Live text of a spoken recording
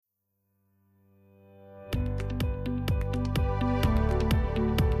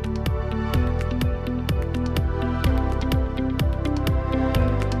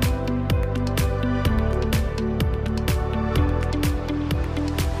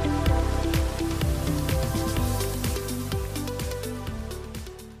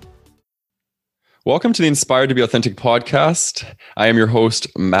Welcome to the Inspired to be Authentic podcast. I am your host,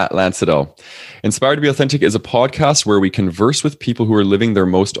 Matt Lancidel. Inspired to be Authentic is a podcast where we converse with people who are living their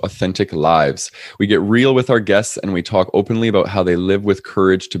most authentic lives. We get real with our guests and we talk openly about how they live with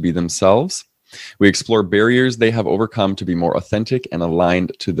courage to be themselves. We explore barriers they have overcome to be more authentic and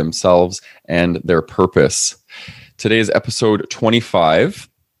aligned to themselves and their purpose. Today is episode 25,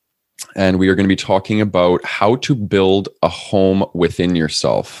 and we are going to be talking about how to build a home within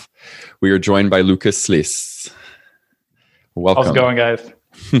yourself. We are joined by Lucas Slis. Welcome. How's it going, guys?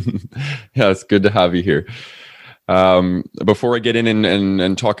 Yeah, it's good to have you here. Before I get in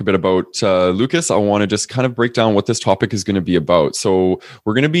and talk a bit about Lucas, I want to just kind of break down what this topic is going to be about. So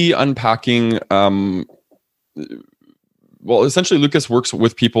we're going to be unpacking, essentially Lucas works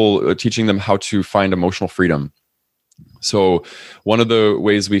with people, teaching them how to find emotional freedom. So one of the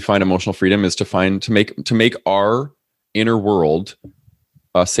ways we find emotional freedom is to make our inner world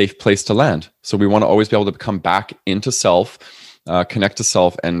a safe place to land. So we want to always be able to come back into self, connect to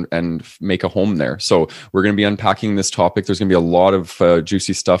self, and make a home there. So we're going to be unpacking this topic. There's going to be a lot of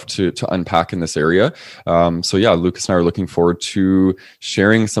juicy stuff to unpack in this area. So yeah, Lucas and I are looking forward to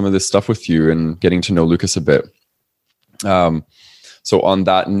sharing some of this stuff with you and getting to know Lucas a bit. So on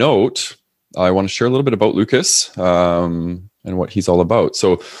that note, I want to share a little bit about Lucas and what he's all about.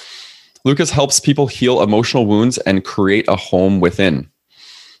 So Lucas helps people heal emotional wounds and create a home within.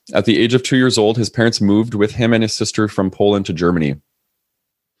 At the age of 2 years old, his parents moved with him and his sister from Poland to Germany.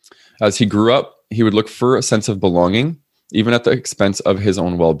 As he grew up, he would look for a sense of belonging, even at the expense of his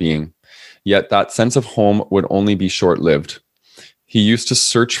own well-being. Yet that sense of home would only be short-lived. He used to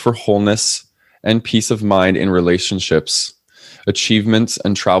search for wholeness and peace of mind in relationships, achievements,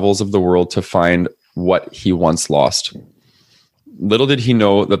 and travels of the world to find what he once lost. Little did he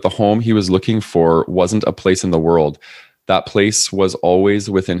know that the home he was looking for wasn't a place in the world. That place was always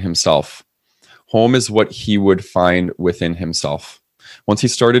within himself. Home is what he would find within himself. Once he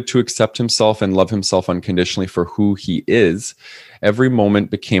started to accept himself and love himself unconditionally for who he is, every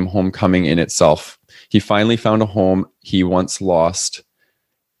moment became homecoming in itself. He finally found a home he once lost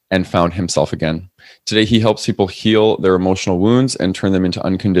and found himself again. Today, he helps people heal their emotional wounds and turn them into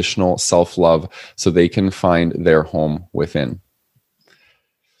unconditional self-love so they can find their home within.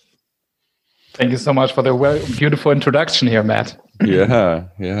 Thank you so much for the beautiful introduction here, Matt.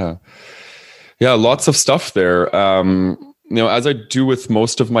 Yeah. Lots of stuff there. As I do with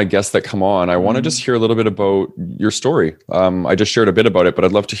most of my guests that come on, I want to just hear a little bit about your story. I just shared a bit about it, but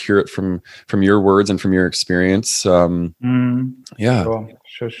I'd love to hear it from your words and from your experience. Yeah.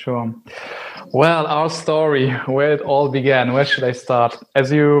 Sure. Well, our story, where it all began, where should I start?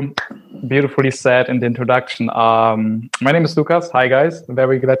 As you beautifully said in the introduction, my name is Lucas. Hi, guys.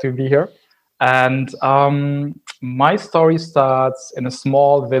 Very glad to be here. And my story starts in a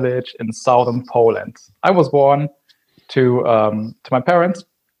small village in southern Poland. I was born to my parents,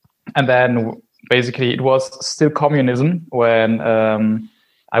 and then basically it was still communism when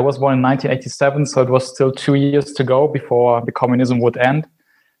I was born in 1987, so it was still 2 years to go before the communism would end.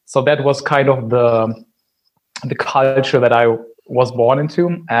 So that was kind of the culture that I was born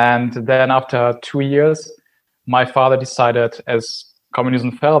into. And then after 2 years, my father decided, as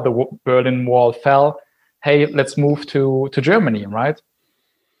communism fell, the Berlin Wall fell, hey, let's move to Germany, right?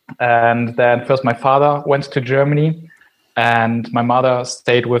 And then first my father went to Germany, and my mother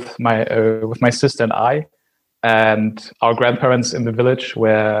stayed with my sister and I, and our grandparents in the village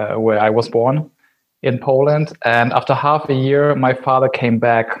where I was born in Poland. And after half a year, my father came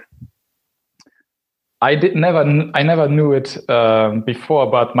back. I never knew it before,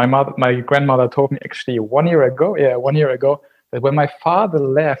 but my grandmother told me actually 1 year ago, that when my father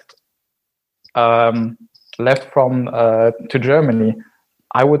left from to Germany,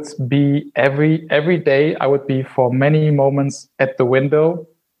 I would be every day. I would be for many moments at the window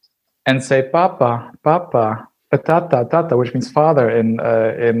and say "Papa, Papa," "Tata, Tata," which means father in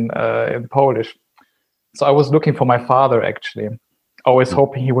Polish. So I was looking for my father, actually, always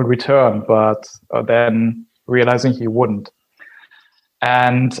hoping he would return, but then realizing he wouldn't.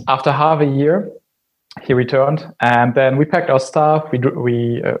 And after half a year, he returned, and then we packed our stuff.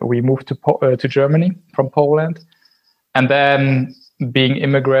 We moved to Germany from Poland, and then, being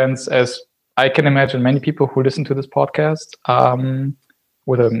immigrants, as I can imagine many people who listen to this podcast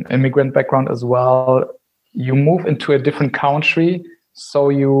with an immigrant background as well, you move into a different country, so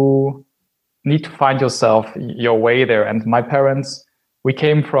you need to find your way there. And my parents,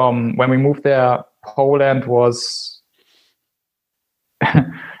 when we moved there, Poland was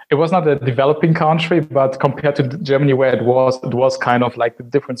it was not a developing country, but compared to Germany, where it was kind of like the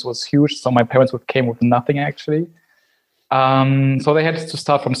difference was huge. So my parents came with nothing, actually. So they had to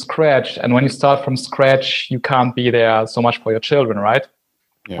start from scratch. And when you start from scratch, you can't be there so much for your children, right?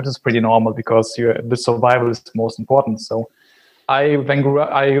 Yeah. Which is pretty normal because the survival is most important. So I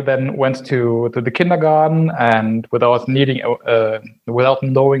then went to the kindergarten, and without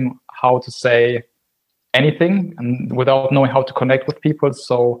knowing how to say anything and without knowing how to connect with people.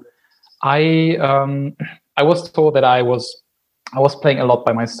 So I was told that I was playing a lot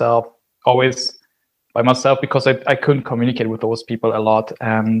by myself, always by myself, because I couldn't communicate with those people a lot.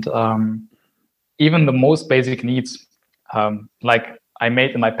 And even the most basic needs, like I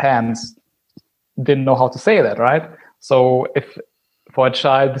made in my pants, didn't know how to say that, right? So if for a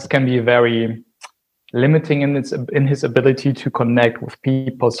child, this can be very limiting in his ability to connect with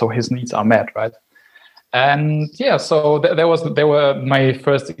people, so his needs are met, right? And yeah, so there were my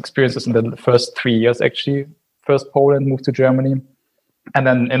first experiences in the first 3 years, actually. First Poland, moved to Germany, and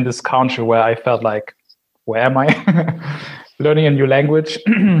then in this country where I felt like, where am I? Learning a new language.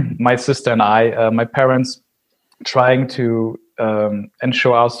 My sister and I, my parents, trying to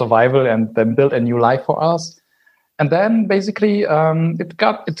ensure our survival and then build a new life for us. And then basically it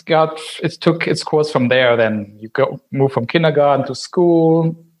took its course from there. Then you move from kindergarten to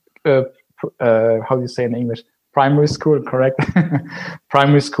school. How do you say in English? Primary school, correct?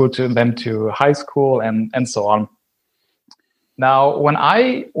 Primary school to high school and so on. Now, when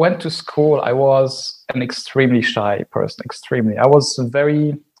I went to school, I was an extremely shy person. Extremely, I was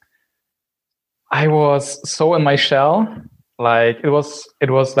so in my shell. Like it was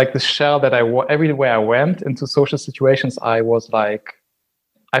like the shell that I wore everywhere I went into social situations. I was like,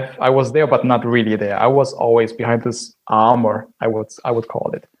 I was there, but not really there. I was always behind this armor, I would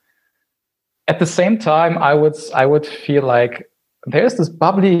call it. At the same time, I would feel like there's this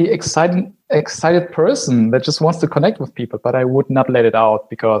bubbly, excited person that just wants to connect with people, but I would not let it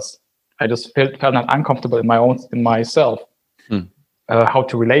out because I just felt not uncomfortable in myself. How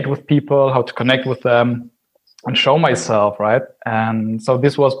to relate with people, how to connect with them, and show myself, right? And so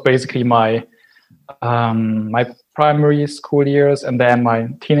this was basically my primary school years and then my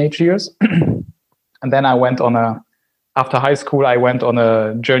teenage years. And then after high school, I went on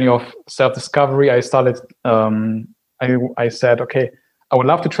a journey of self-discovery. I started, I said, okay, I would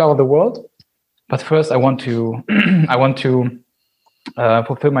love to travel the world, but first I want to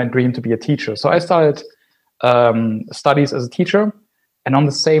fulfill my dream to be a teacher. So I started studies as a teacher. And on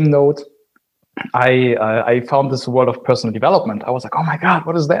the same note, I found this world of personal development. I was like, oh my God,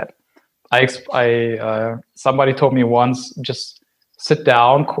 what is that? Somebody told me once, just sit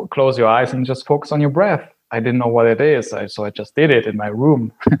down, close your eyes, and just focus on your breath. I didn't know what it is, so I just did it in my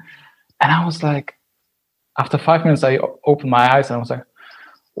room. And I was like, after 5 minutes, I opened my eyes and I was like,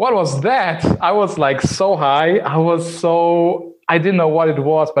 what was that? I was like so high. I didn't know what it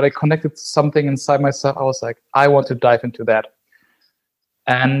was, but I connected to something inside myself. I was like, I want to dive into that.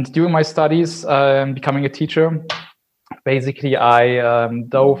 And during my studies, becoming a teacher, basically I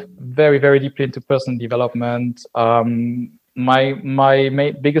dove very, very deeply into personal development. My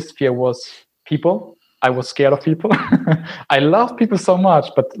biggest fear was people. I was scared of people. I love people so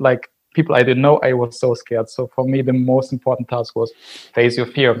much, but like people I didn't know, I was so scared. So for me, the most important task was face your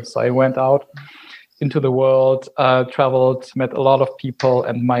fear. So I went out into the world, traveled, met a lot of people,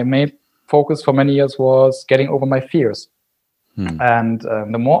 and my main focus for many years was getting over my fears. And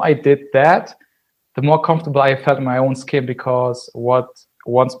the more I did that, the more comfortable I felt in my own skin, because what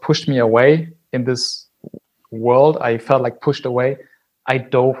once pushed me away in this world, I felt like pushed away. I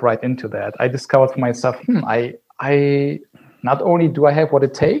dove right into that. I discovered for myself, I not only do I have what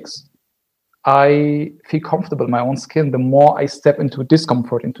it takes, I feel comfortable in my own skin. The more I step into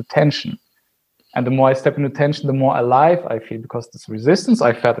discomfort, into tension, and the more I step into tension, the more alive I feel, because this resistance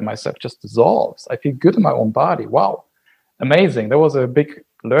I felt in myself just dissolves. I feel good in my own body. Wow, amazing. That was a big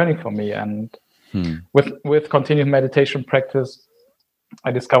learning for me. And with continued meditation practice,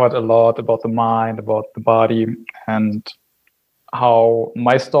 I discovered a lot about the mind, about the body, and how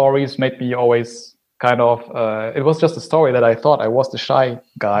my stories made me always kind of, it was just a story that I thought I was the shy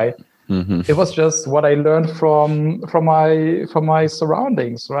guy. It was just what I learned from my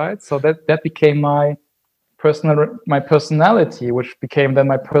surroundings, right? So that became my personality, which became then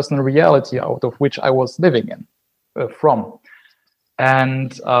my personal reality, out of which I was living from.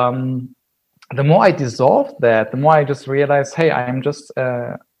 And the more I dissolved that, the more I just realized, hey, I'm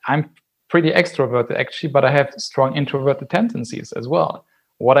pretty extroverted actually, but I have strong introverted tendencies as well.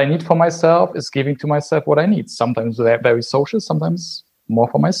 What I need for myself is giving to myself what I need. Sometimes they're very social, sometimes more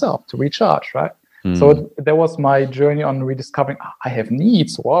for myself to recharge, right? There was my journey on rediscovering, I have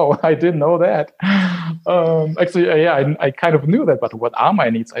needs. Wow, I didn't know that. Actually, I kind of knew that, but what are my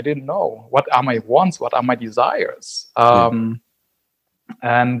needs? I didn't know. What are my wants? What are my desires? And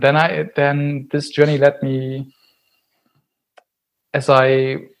then this journey led me, as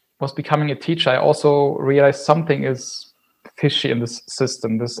I was becoming a teacher, I also realized something is fishy in this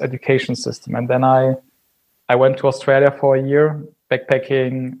system, this education system. And then I went to Australia for a year,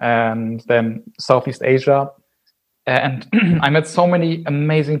 backpacking, and then Southeast Asia. And I met so many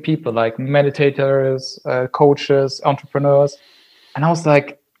amazing people, like meditators, coaches, entrepreneurs. And I was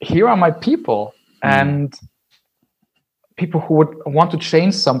like, here are my people. And people who would want to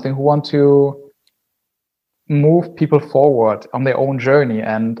change something, who want to move people forward on their own journey.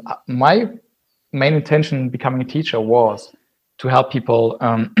 And my main intention in becoming a teacher was to help people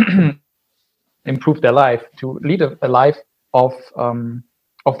improve their life, to lead a life of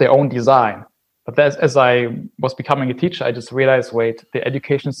their own design. But as I was becoming a teacher, I just realized, wait, the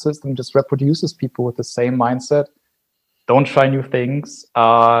education system just reproduces people with the same mindset. Don't try new things.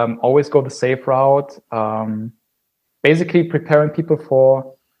 Always go the safe route. Basically preparing people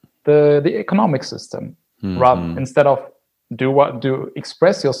for the economic system. Rather, instead of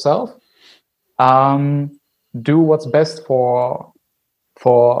express yourself, do what's best for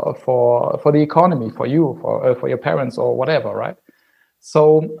the economy, for you, for your parents or whatever, right?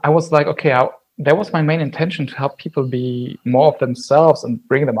 So I was like, okay, that was my main intention, to help people be more of themselves and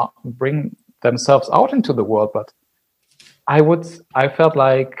bring themselves out into the world. But I felt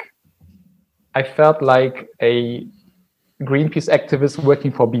like a Greenpeace activist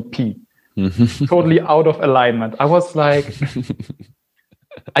working for BP, totally out of alignment. I was like,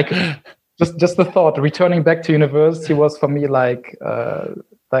 just the thought, returning back to university was for me like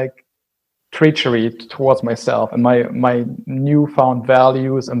treachery towards myself and my newfound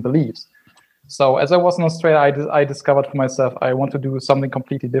values and beliefs. So as I was in Australia, I discovered for myself, I want to do something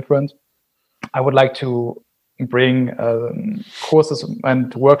completely different. I would like to bring courses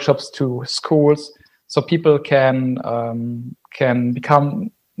and workshops to schools, so people can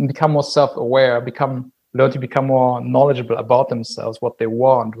become more self-aware, learn to become more knowledgeable about themselves, what they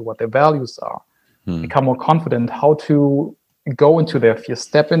want, what their values are, become more confident, how to go into their fear,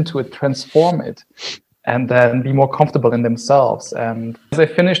 step into it, transform it, and then be more comfortable in themselves. And as I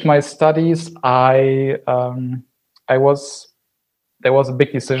finished my studies, there was a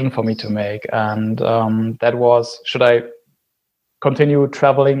big decision for me to make, and that was, should I continue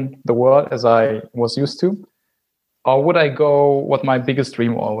traveling the world as I was used to, or would I go what my biggest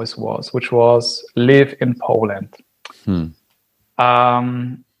dream always was, which was live in Poland?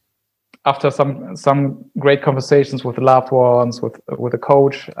 After some great conversations with loved ones, with a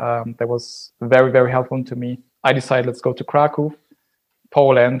coach, that was very, very helpful to me, I decided, let's go to Krakow,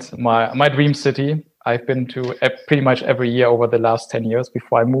 Poland, my dream city. I've been to pretty much every year over the last 10 years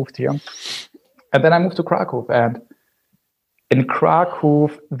before I moved here. And then I moved to Krakow. And in Krakow,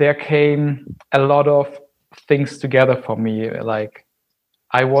 there came a lot of things together for me. Like,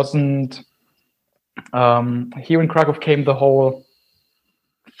 I wasn't... here in Krakow came the whole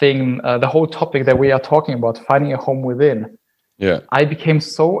thing, the whole topic that we are talking about, finding a home within. Yeah. I became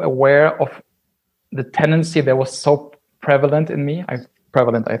so aware of the tendency that was so prevalent in me.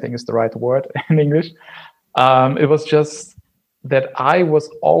 Prevalent, I think, is the right word in English. It was just that I was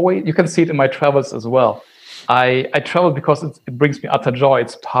always, you can see it in my travels as well. I travel because it brings me utter joy.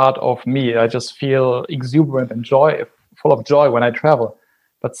 It's part of me. I just feel exuberant and full of joy when I travel.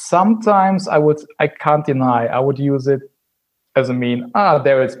 But sometimes I can't deny, I would use it as a mean,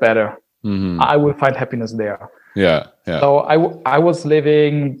 there it's better. I will find happiness there. Yeah. So I was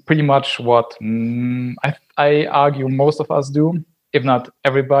living pretty much what I argue most of us do, if not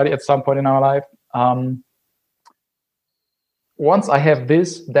everybody at some point in our life. Once I have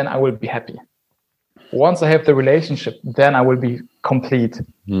this, then I will be happy. Once I have the relationship, then I will be complete.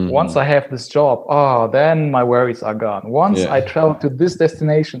 Once I have this job, then my worries are gone. Once I travel to these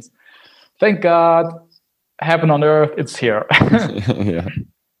destinations, thank God, heaven on earth, it's here. Yeah.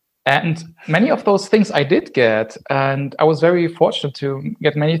 And many of those things I did get, and I was very fortunate to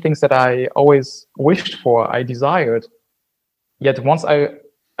get many things that I always wished for, I desired. Yet once I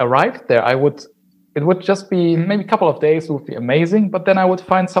arrived there, it would just be maybe a couple of days, would be amazing, but then I would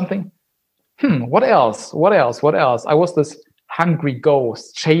find something, what else? I was this hungry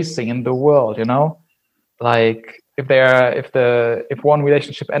ghost chasing in the world, like if one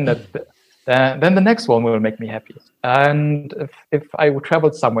relationship ended, then the next one will make me happy. And if I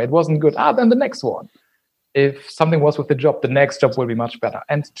traveled somewhere, it wasn't good, then the next one. If something was with the job, the next job will be much better.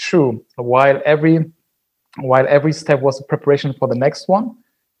 And true, while every step was a preparation for the next one,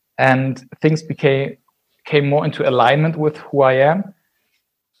 and things came more into alignment with who I am,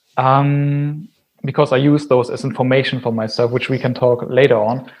 because I use those as information for myself, which we can talk later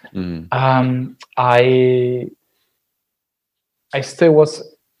on. I still was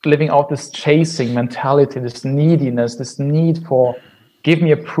living out this chasing mentality, this neediness, this need for give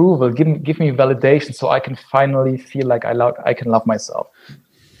me approval, give me validation, so I can finally feel like I can love myself.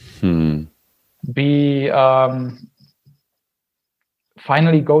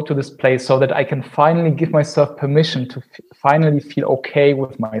 Finally go to this place so that I can finally give myself permission to finally feel okay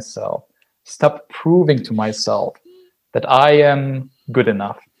with myself. Stop proving to myself that I am good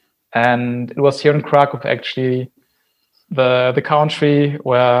enough. And it was here in Krakow, actually, the country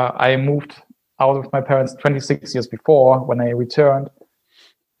where I moved out with my parents 26 years before, when I returned,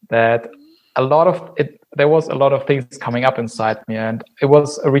 that there was a lot of things coming up inside me, and it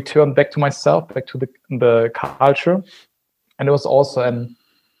was a return back to myself, back to the culture. And it was also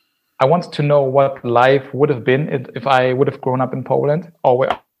I wanted to know what life would have been if I would have grown up in Poland, or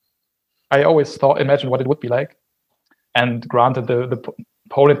where I always imagined what it would be like. And granted, the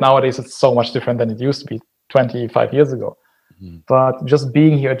Poland nowadays is so much different than it used to be 25 years ago. But just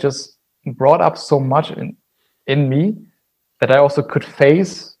being here just brought up so much in me that I also could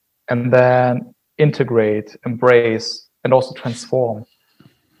face and then integrate, embrace, and also transform.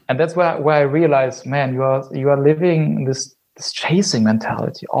 And that's where I realized, man, you are living this chasing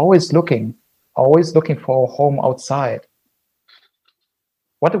mentality, always looking for a home outside.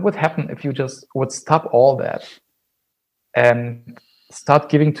 What would happen if you just would stop all that and start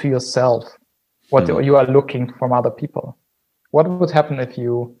giving to yourself what you are looking from other people? What would happen if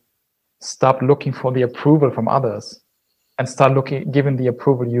you stop looking for the approval from others and start giving the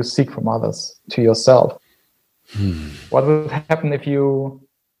approval you seek from others to yourself? What would happen if you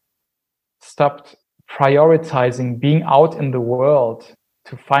stopped prioritizing being out in the world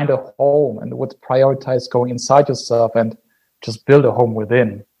to find a home and would prioritize going inside yourself and just build a home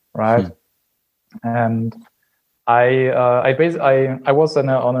within, right? And I was on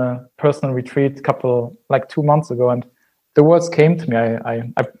a personal retreat 2 months ago, and the words came to me.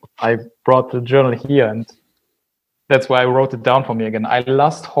 I brought the journal here, and that's why I wrote it down for me again. I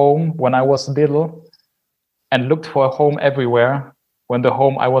lost home when I was little and looked for a home everywhere, when the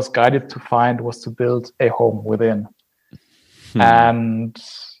home I was guided to find was to build a home within. And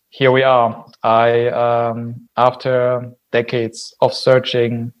here we are. After decades of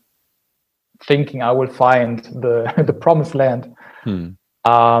searching, thinking I will find the promised land,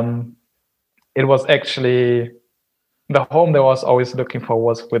 it was actually the home that I was always looking for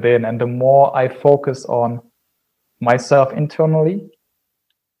was within. And the more I focus on myself internally,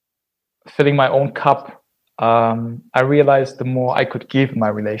 filling my own cup, I realized the more I could give my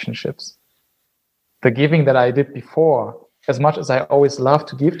relationships. The giving that I did before, as much as I always loved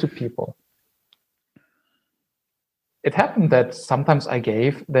to give to people, it happened that sometimes I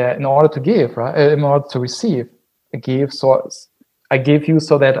gave there in order to give, right? In order to receive. I give you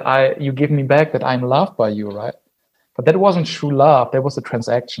so that you give me back that I'm loved by you, right? But that wasn't true love. That was a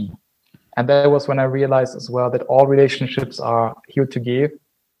transaction. And that was when I realized as well that all relationships are here to give.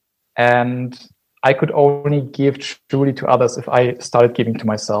 And I could only give truly to others if I started giving to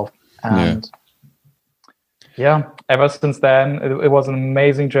myself. And ever since then, it was an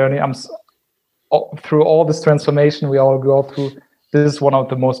amazing journey. Through all this transformation we all go through, this is one of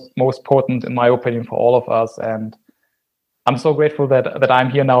the most important, in my opinion, for all of us. And I'm so grateful that I'm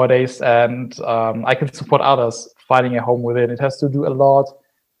here nowadays, and I can support others finding a home within. It has to do a lot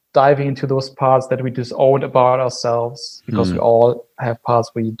diving into those parts that we disowned about ourselves, because we all have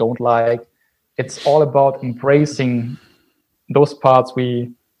parts we don't like. It's all about embracing those parts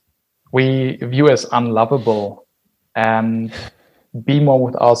we view as unlovable, and be more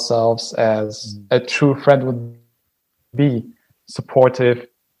with ourselves as a true friend would be, supportive,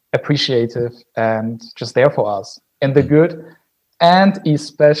 appreciative, and just there for us in the good and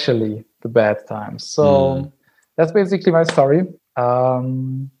especially the bad times. So that's basically my story. Wow.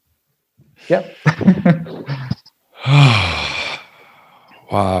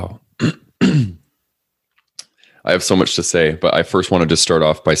 I have so much to say, but I first wanted to start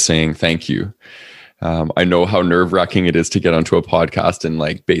off by saying thank you. I know how nerve-wracking it is to get onto a podcast and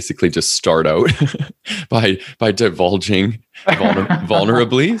basically just start out by divulging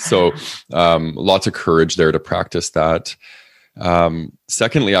vulnerably. So lots of courage there to practice that.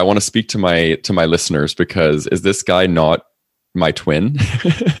 Secondly, I want to speak to my listeners, because is this guy not my twin?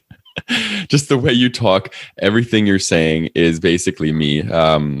 just the way you talk, everything you're saying is basically me.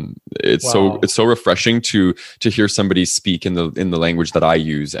 It's so refreshing to hear somebody speak in the language that I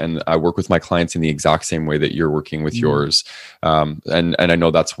use, and I work with my clients in the exact same way that you're working with yours. And I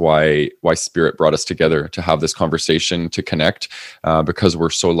know that's why Spirit brought us together to have this conversation, to connect, because we're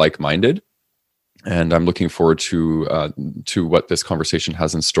so like-minded. And I'm looking forward to what this conversation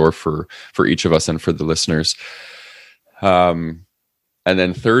has in store for each of us and for the listeners. And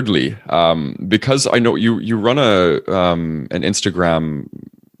then thirdly, because I know you run an Instagram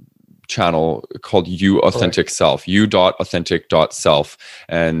channel called You Authentic Self, you.authentic.self.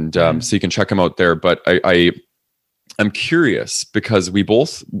 And so you can check them out there. But I'm curious, because we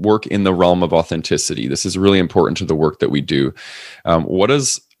both work in the realm of authenticity. This is really important to the work that we do. What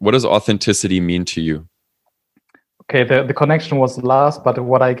does authenticity mean to you? Okay, the connection was last, but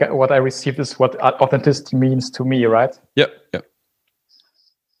what I received is what authenticity means to me, right? Yep.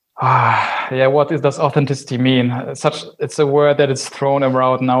 Yeah, what does authenticity mean? It's a word that is thrown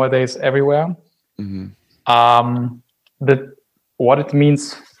around nowadays everywhere. Mm-hmm. What it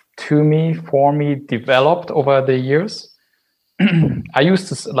means to me, for me, developed over the years. I used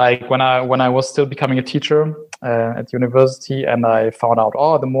to, like, when I was still becoming a teacher at university, and I found out,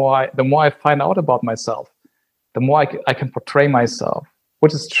 the more I find out about myself, the more I can portray myself,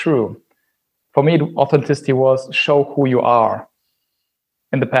 which is true. For me, authenticity was show who you are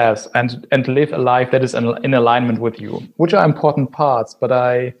in the past and live a life that is in alignment with you, which are important parts. But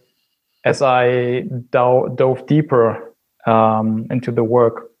as I dove deeper into the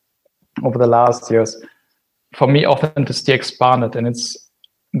work over the last years, for me, authenticity expanded, and it's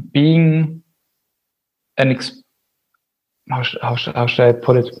being how should I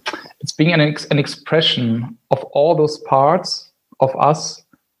put it? It's being an expression of all those parts of us,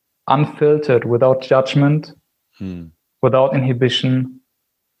 unfiltered, without judgment, without inhibition,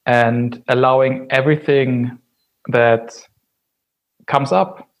 and allowing everything that comes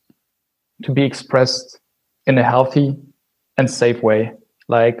up to be expressed in a healthy and safe way.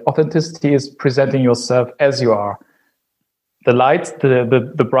 Like, authenticity is presenting yourself as you are. The lights,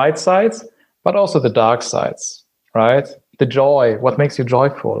 the bright sides, but also the dark sides, right? The joy, what makes you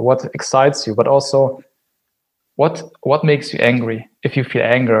joyful, what excites you, but also what makes you angry if you feel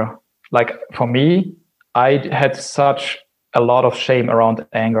anger. Like, for me, I had such a lot of shame around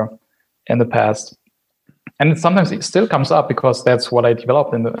anger in the past. And sometimes it still comes up because that's what I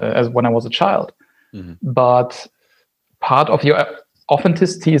developed as when I was a child. Mm-hmm. But part of your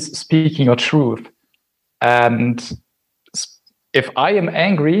authenticity is speaking your truth. And if I am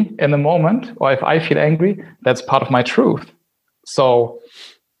angry in the moment, or if I feel angry, that's part of my truth. So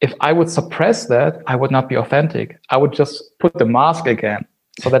if I would suppress that, I would not be authentic. I would just put the mask again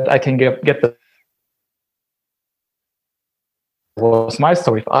so that I can get the was my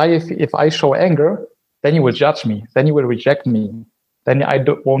story. If I show anger, then you will judge me, then you will reject me, then I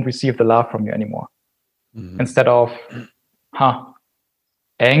won't receive the love from you anymore. Mm-hmm. Instead of,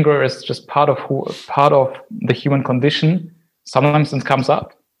 anger is just part of the human condition. Sometimes it comes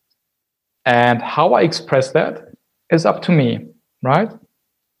up, and how I express that is up to me, right?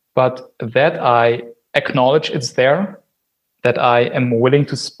 But that I acknowledge it's there, that I am willing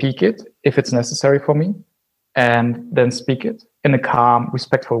to speak it if it's necessary for me, and then speak it in a calm,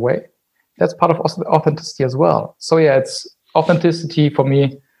 respectful way. That's part of authenticity as well. So yeah, it's authenticity for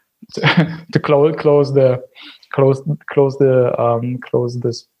me to close the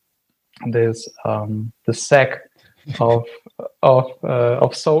sack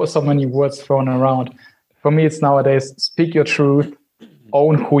of so many words thrown around. For me, it's nowadays speak your truth,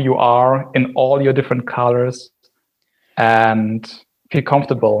 own who you are in all your different colors, and feel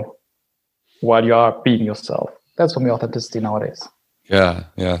comfortable while you are being yourself. That's for me authenticity nowadays. Yeah,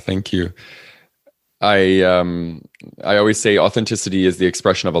 thank you. I always say authenticity is the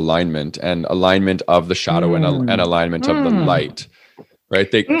expression of alignment, and alignment of the shadow and alignment of the light. Right?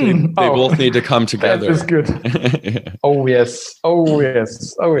 They both need to come together. That is good. Yeah. Oh yes.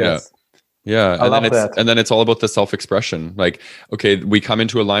 Yeah. And then it's all about the self-expression. Like, okay, we come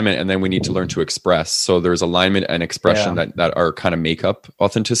into alignment, and then we need to learn to express. So there's alignment and expression that are kind of make up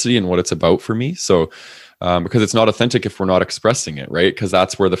authenticity and what it's about for me. So because it's not authentic if we're not expressing it, right? Because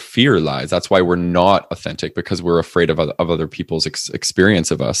that's where the fear lies. That's why we're not authentic, because we're afraid of other people's experience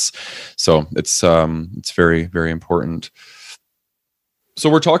of us. So it's very, very important. So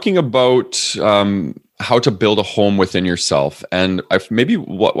we're talking about how to build a home within yourself. And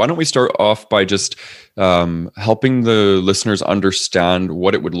why don't we start off by just helping the listeners understand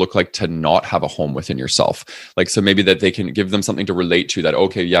what it would look like to not have a home within yourself. Like, so maybe that they can give them something to relate to, that,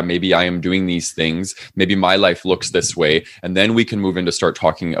 okay, yeah, maybe I am doing these things. Maybe my life looks this way. And then we can move into start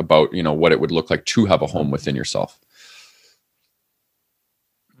talking about, what it would look like to have a home within yourself.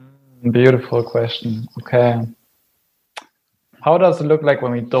 Beautiful question. Okay. How does it look like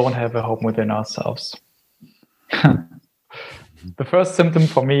when we don't have a home within ourselves? The first symptom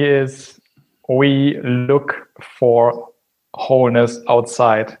for me is we look for wholeness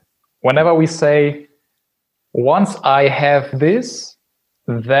outside. Whenever we say, once I have this,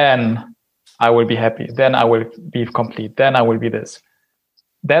 then I will be happy, then I will be complete, then I will be this.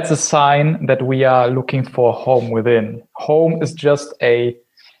 That's a sign that we are looking for home within. Home is just a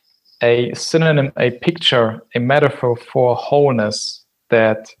synonym, a picture, a metaphor for wholeness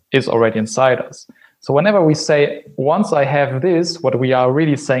that is already inside us. So whenever we say, once I have this, what we are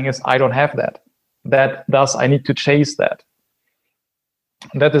really saying is, I don't have that. Thus, I need to chase that.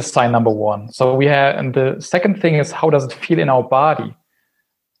 That is sign number one. So and the second thing is, how does it feel in our body?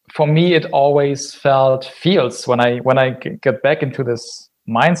 For me, it always feels when I get back into this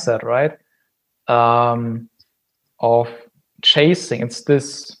mindset, right? Of chasing. It's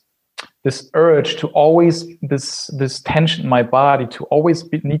this urge to always, this tension in my body to always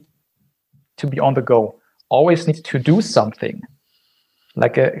need to be on the go, always need to do something,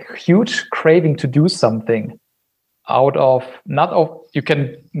 like a huge craving to do something you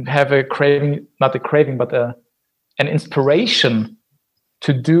can have a craving, not a craving, but an inspiration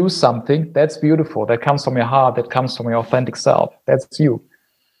to do something. That's beautiful. That comes from your heart. That comes from your authentic self. That's you.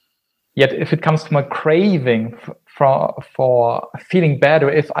 Yet if it comes from a craving for feeling better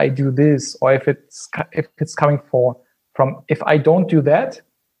if I do this, or if it's coming from if I don't do that,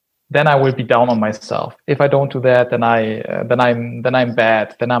 then I will be down on myself. If I don't do that, then I'm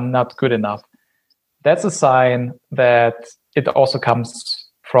bad. Then I'm not good enough. That's a sign that it also comes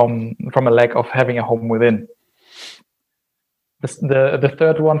from a lack of having a home within. The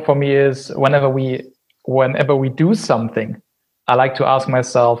third one for me is whenever we do something, I like to ask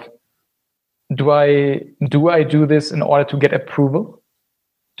myself, do I do this in order to get approval?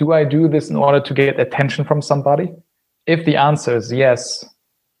 Do I do this in order to get attention from somebody? If the answer is yes,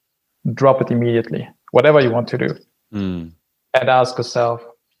 drop it immediately, whatever you want to do. And ask yourself,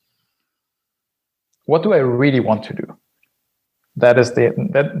 what do I really want to do? That is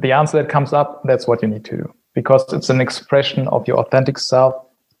the answer that comes up. That's what you need to do, because it's an expression of your authentic self,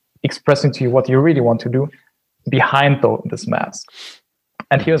 expressing to you what you really want to do behind this mask.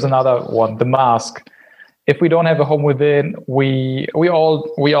 And here's another one, the mask. If we don't have a home within, we all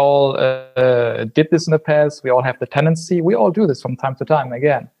did this in the past. We all have the tendency. We all do this from time to time.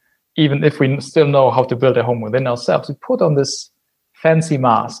 Again, even if we still know how to build a home within ourselves, we put on this fancy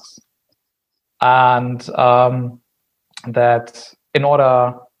masks, and that in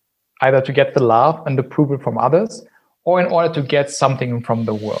order either to get the love and approval from others, or in order to get something from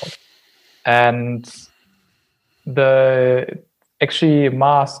the world. And actually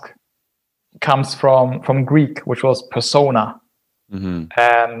mask comes from Greek, which was persona. Mm-hmm.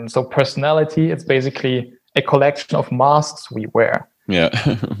 And so personality, it's basically a collection of masks we wear. Yeah.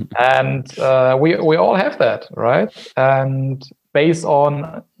 And we all have that, right? And based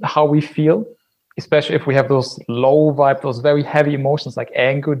on how we feel, especially if we have those low vibe, those very heavy emotions like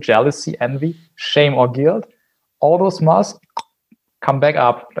anger, jealousy, envy, shame, or guilt, all those masks come back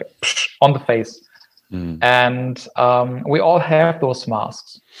up like on the face. And we all have those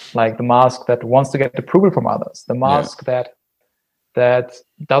masks, like the mask that wants to get approval from others, the mask that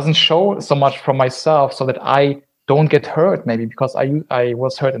doesn't show so much from myself, so that I don't get hurt, maybe because I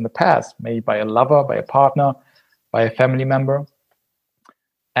was hurt in the past, maybe by a lover, by a partner, by a family member.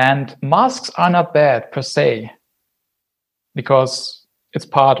 And masks are not bad per se, because it's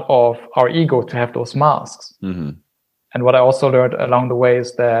part of our ego to have those masks. Mm-hmm. And what I also learned along the way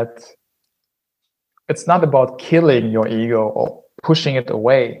is that it's not about killing your ego or pushing it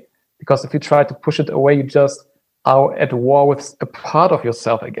away, because if you try to push it away, you just are at war with a part of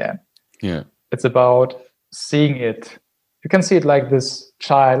yourself again. Yeah. It's about seeing it. You can see it like this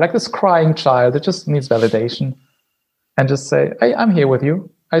child, like this crying child that just needs validation, and just say, hey, I'm here with you.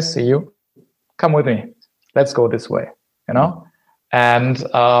 I see you. Come with me. Let's go this way, you know? And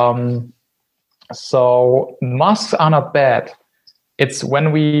so masks are not bad. It's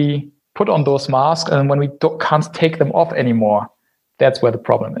when we put on those masks and when we can't take them off anymore, that's where the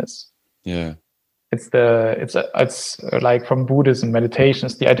problem is. Yeah. It's like from Buddhism, meditation,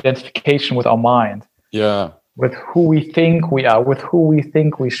 it's the identification with our mind. Yeah. With who we think we are, with who we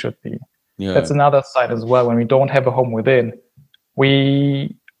think we should be. That's another side as well. When we don't have a home within,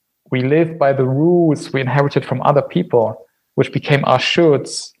 we live by the rules we inherited from other people, which became our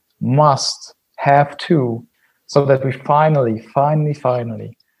shoulds, must, have to, so that we finally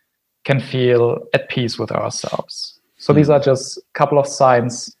can feel at peace with ourselves. So these are just a couple of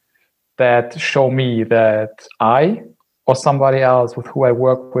signs that show me that I or somebody else with who I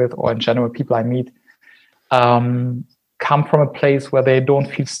work with, or in general people I meet, come from a place where they don't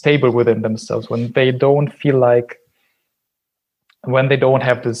feel stable within themselves, when they don't feel like, when they don't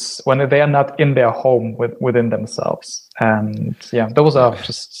have this, when they are not in their home within themselves. And yeah, those are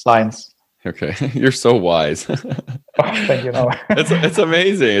just signs. Okay, you're so wise. Thank you. No. It's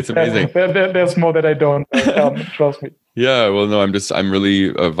amazing. It's amazing. There's more that I don't trust me. Yeah, well, no, I'm really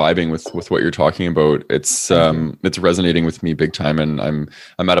vibing with what you're talking about. It's resonating with me big time, and I'm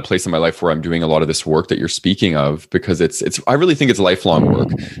at a place in my life where I'm doing a lot of this work that you're speaking of, because it's I really think it's lifelong work.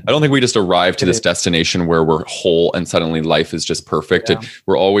 I don't think we just arrive to this destination where we're whole and suddenly life is just perfect. Yeah.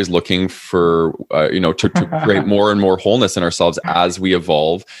 We're always looking for to create more and more wholeness in ourselves as we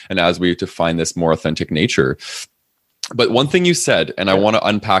evolve and as we define this more authentic nature. But one thing you said, and I want to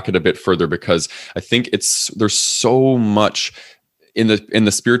unpack it a bit further, because I think there's so much in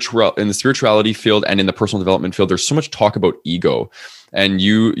the spirituality field and in the personal development field. There's so much talk about ego, and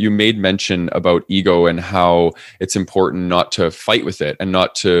you made mention about ego and how it's important not to fight with it and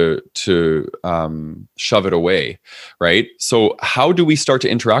not to shove it away, right? So how do we start to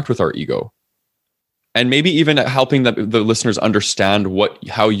interact with our ego? And maybe even helping the listeners understand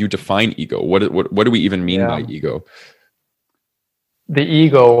how you define ego. What do we even mean by ego? The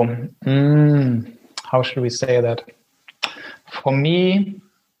ego, how should we say that? For me,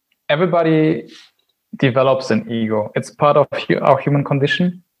 everybody develops an ego. It's part of our human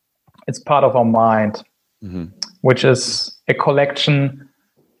condition. It's part of our mind, which is a collection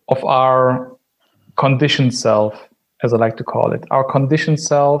of our conditioned self, as I like to call it. Our conditioned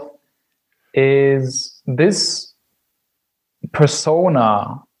self is this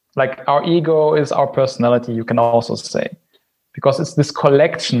persona, like our ego is our personality, you can also say, because it's this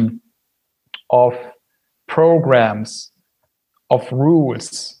collection of programs, of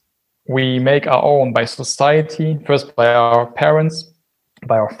rules we make our own by society, first by our parents,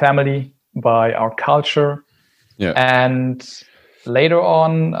 by our family, by our culture, and later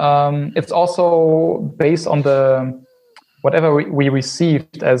on it's also based on the whatever we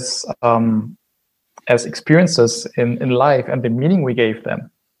received as experiences in life and the meaning we gave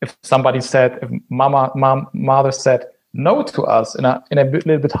them. If mother said no to us in a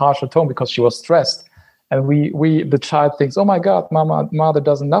little bit harsher tone because she was stressed, and the child thinks, oh my God, mother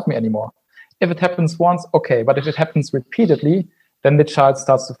doesn't love me anymore. If it happens once, okay, but if it happens repeatedly, then the child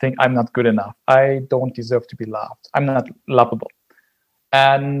starts to think, I'm not good enough. I don't deserve to be loved. I'm not lovable.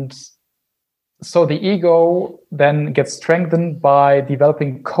 And so the ego then gets strengthened by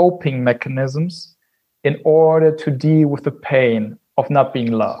developing coping mechanisms in order to deal with the pain of not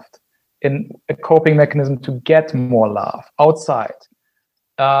being loved, in a coping mechanism to get more love outside.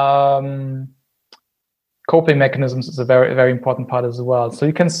 Coping mechanisms is a very, very important part as well. So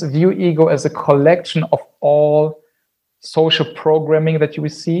you can view ego as a collection of all social programming that you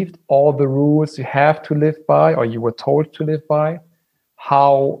received, all the rules you have to live by or you were told to live by,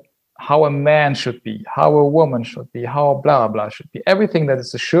 how a man should be, how a woman should be, how blah, blah should be. Everything that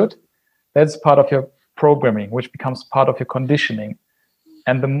is a should, that's part of your programming, which becomes part of your conditioning.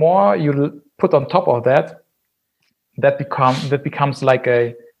 And the more you put on top of that, that becomes like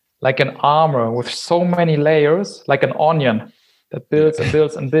an armor with so many layers, like an onion that builds and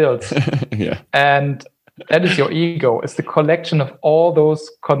builds and builds. And that is your ego. It's the collection of all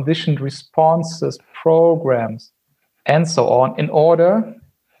those conditioned responses, programs, and so on, in order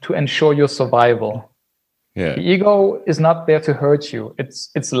to ensure your survival. The ego is not there to hurt you.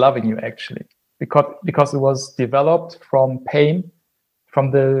 It's loving you, actually, because it was developed from pain, from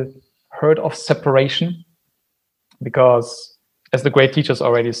the hurt of separation. Because, as the great teachers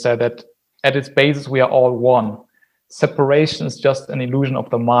already said, that at its basis we are all one. Separation is just an illusion of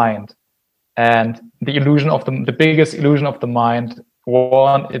the mind, and the illusion of the biggest illusion of the mind.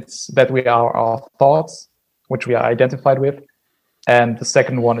 One, it's that we are our thoughts, which we are identified with. And the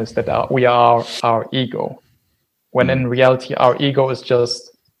second one is that we are our ego, when in reality, our ego is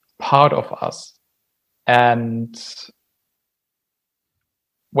just part of us. And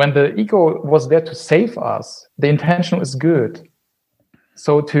when the ego was there to save us, the intention is good.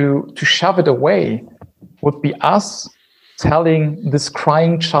 So to shove it away would be us telling this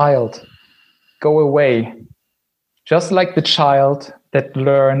crying child, go away. Just like the child that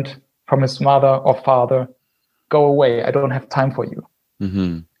learned from his mother or father, go away, I don't have time for you.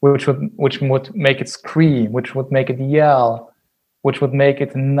 which would make it scream, which would make it yell, which would make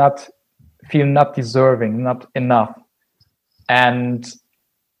it not feel not deserving, not enough. And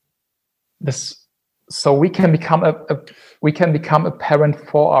this, so we can become a parent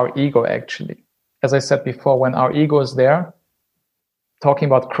for our ego, actually. As I said before, when our ego is there, talking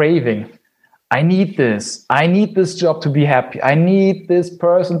about craving, I need this job to be happy. I need this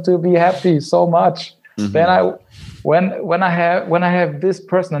person to be happy so much. Then when I have this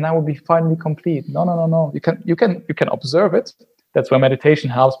person, and I will be finally complete. No. You can observe it. That's where meditation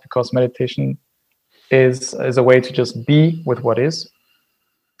helps, because meditation is a way to just be with what is.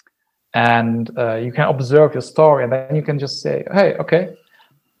 And you can observe your story, and then you can just say, hey, okay,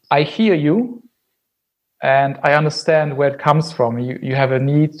 I hear you, and I understand where it comes from. You have a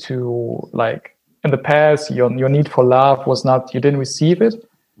need to, like, in the past, your need for love was not, you didn't receive it.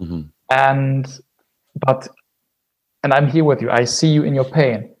 And I'm here with you. I see you in your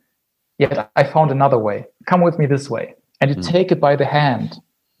pain. Yet I found another way. Come with me this way. And you take it by the hand.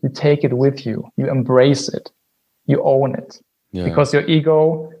 You take it with you. You embrace it. You own it. Yeah. Because your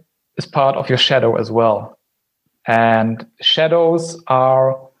ego is part of your shadow as well. And shadows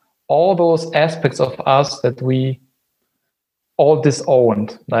are all those aspects of us that we all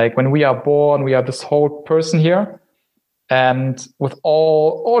disowned. Like when we are born, we are this whole person here. And with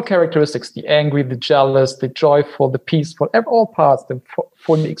all characteristics, the angry, the jealous, the joyful, the peaceful, all parts, the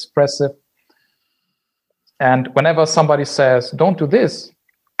fully expressive. And whenever somebody says, don't do this,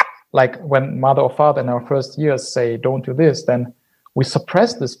 like when mother or father in our first years say, don't do this, then we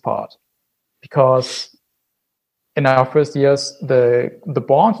suppress this part. Because in our first years, the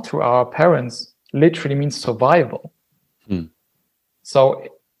bond to our parents literally means survival. So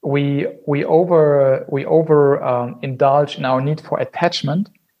we indulge in our need for attachment,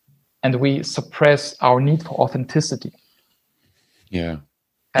 and we suppress our need for authenticity. Yeah.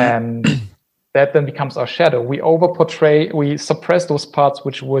 And that then becomes our shadow. We suppress those parts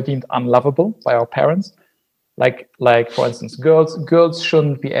which were deemed unlovable by our parents. Like for instance, girls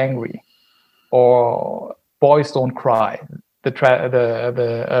shouldn't be angry, or boys don't cry. The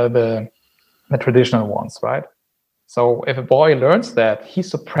traditional ones, right? So if a boy learns that, he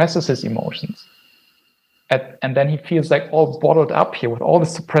suppresses his emotions. And then he feels like all bottled up here with all the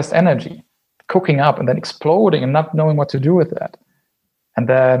suppressed energy, cooking up and then exploding and not knowing what to do with that. And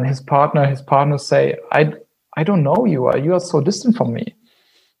then his partners say, I don't know you. You are so distant from me.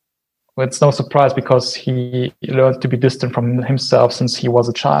 Well, it's no surprise, because he learned to be distant from himself since he was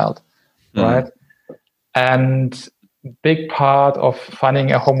a child, right? And big part of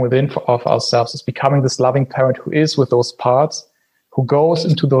finding a home within of ourselves is becoming this loving parent who is with those parts, who goes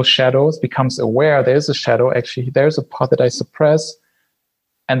into those shadows, becomes aware there's a shadow, actually there's a part that I suppress,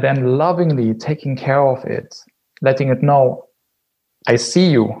 and then lovingly taking care of it, letting it know, I see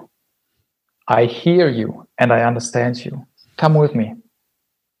you, I hear you, and I understand you. Come with me.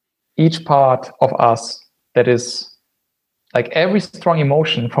 Each part of us that is, like every strong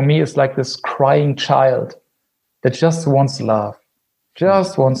emotion for me is like this crying child that just wants love.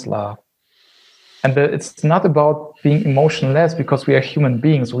 And it's not about being emotionless, because we are human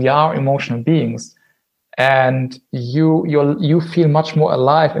beings. We are emotional beings. And you feel much more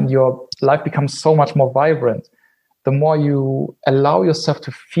alive, and your life becomes so much more vibrant the more you allow yourself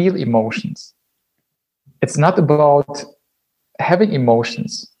to feel emotions. It's not about having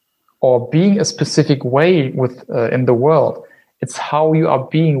emotions or being a specific way in the world. It's how you are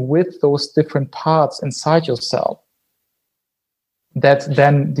being with those different parts inside yourself that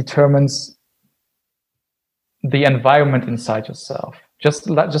then determines the environment inside yourself. Just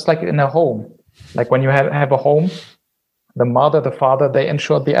like in a home. Like when you have a home, the mother, the father, they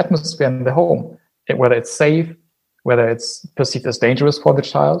ensure the atmosphere in the home, whether it's safe, whether it's perceived as dangerous for the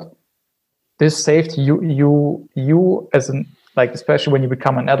child. This safety, you as an, like, especially when you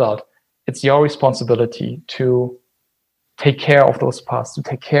become an adult, it's your responsibility to take care of those parts, to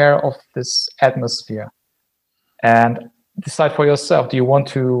take care of this atmosphere, and decide for yourself. Do you want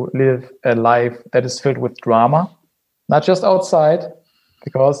to live a life that is filled with drama, not just outside?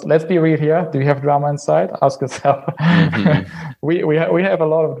 Because let's be real here. Do you have drama inside? Ask yourself. We have a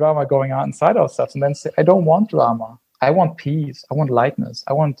lot of drama going on inside ourselves, and then say, I don't want drama. I want peace. I want lightness.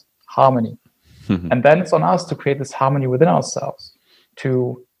 I want harmony. And then it's on us to create this harmony within ourselves,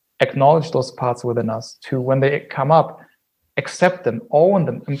 to acknowledge those parts within us, to, when they come up, accept them, own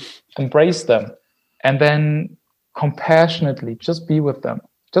them, embrace them, and then compassionately just be with them,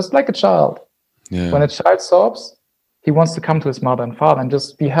 just like a child. Yeah. When a child sobs, he wants to come to his mother and father and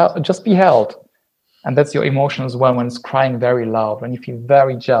just be held. And that's your emotion as well, when it's crying very loud, when you feel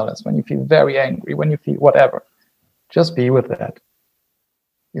very jealous, when you feel very angry, when you feel whatever. Just be with that.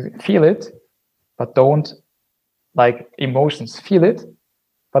 You feel it, but don't like emotions. Feel it,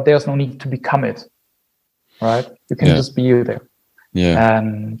 but there's no need to become it. Right? You can just be there. Yeah.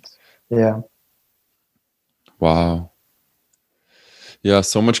 And yeah. Wow. Yeah,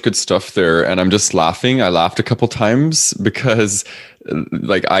 so much good stuff there, and I'm just laughing. I laughed a couple times because,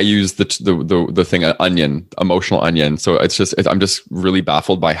 like, I use the thing onion, emotional onion. So I'm just really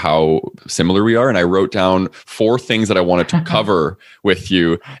baffled by how similar we are. And I wrote down 4 things that I wanted to cover with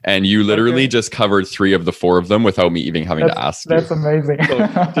you, and you literally just covered 3 of the 4 of them without me even having to ask you. That's amazing. So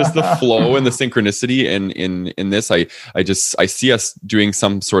just the flow and the synchronicity in this, I see us doing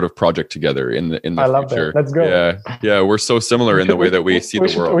some sort of project together in the I love future. That. Let's go. Yeah, we're so similar in the way that we see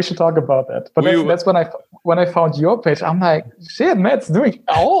the world. We should talk about that. But that's when I found your page. I'm like, shit, Matt's doing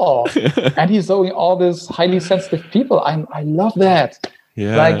all, and he's showing all these highly sensitive people. I love that.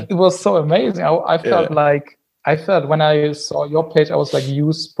 Yeah, like it was so amazing. I felt when I saw your page, I was like,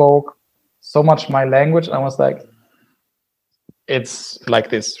 you spoke so much my language. I was like, it's like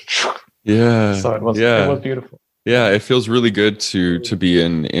this. Yeah. So it was beautiful. Yeah, it feels really good to be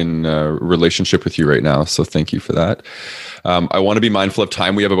in a relationship with you right now. So thank you for that. I want to be mindful of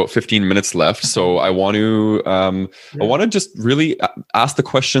time. We have about 15 minutes left, so I want to just really ask the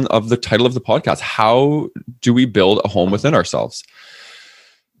question of the title of the podcast: how do we build a home within ourselves?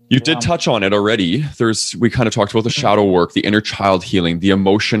 You did touch on it already. We kind of talked about the shadow work, the inner child healing, the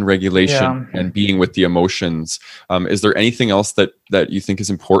emotion regulation, and being with the emotions. Is there anything else that you think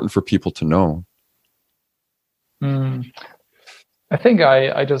is important for people to know? I think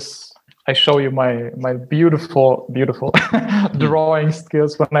I show you my beautiful drawing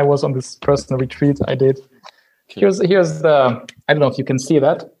skills when I was on this personal retreat I did. Here's the, I don't know if you can see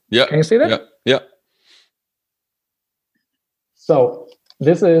that. Yeah. Can you see that? Yeah. So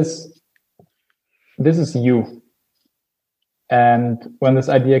this is you. And when this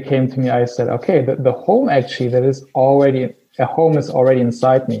idea came to me, I said, okay, the home actually is already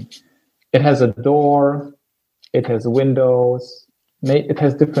inside me. It has a door. It has windows. It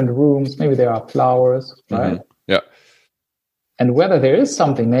has different rooms. Maybe there are flowers, right? Mm-hmm. Yeah. And whether there is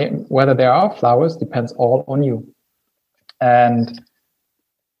something, whether there are flowers, depends all on you. And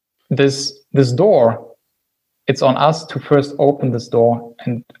this door, it's on us to first open this door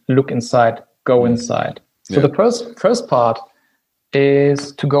and look inside, go inside. So the first part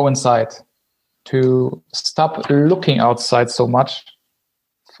is to go inside, to stop looking outside so much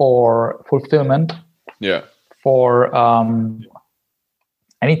for fulfillment. Yeah. For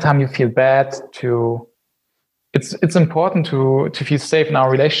anytime you feel bad, it's important to feel safe in our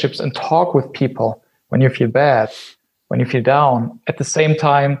relationships and talk with people when you feel bad, when you feel down. At the same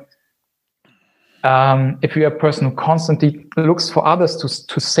time, if you're a person who constantly looks for others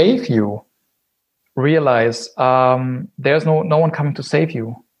to save you, realize there's no one coming to save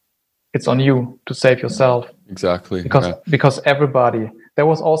you. It's on you to save yourself. Exactly. Because everybody. That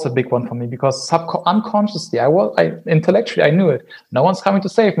was also a big one for me, because unconsciously, intellectually, I knew it. No one's coming to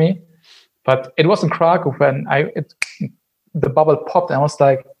save me. But it was in Krakow when the bubble popped, and I was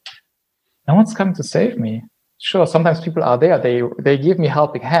like, no one's coming to save me. Sure, sometimes people are there. They give me a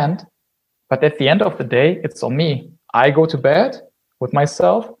helping hand. But at the end of the day, it's on me. I go to bed with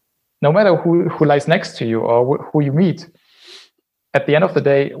myself, no matter who lies next to you or who you meet. At the end of the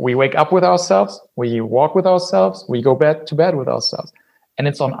day, we wake up with ourselves, we walk with ourselves, we go to bed with ourselves. And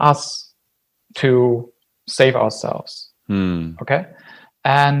it's on us to save ourselves. Okay?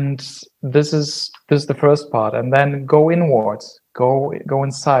 And this is the first part. And then go inwards, go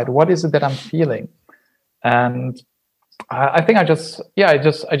inside. What is it that I'm feeling? And I think I just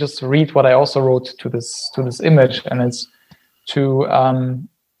read what I also wrote to this image, and it's to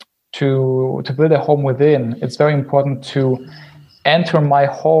build a home within. It's very important to enter my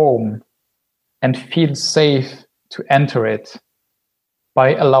home and feel safe to enter it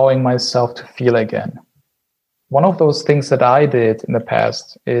by allowing myself to feel again. One of those things that I did in the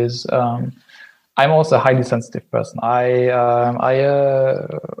past is I'm also a highly sensitive person.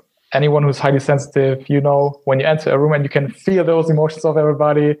 Anyone who's highly sensitive, when you enter a room and you can feel those emotions of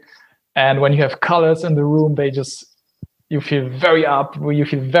everybody, and when you have colors in the room, you feel very up, or you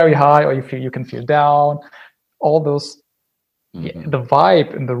feel very high, or you can feel down. All those, the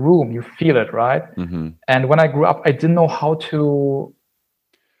vibe in the room, you feel it, right? Mm-hmm. And when I grew up, I didn't know how to.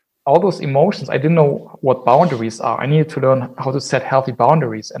 All those emotions, I didn't know what boundaries are. I needed to learn how to set healthy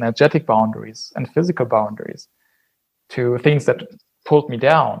boundaries, energetic boundaries, and physical boundaries to things that pulled me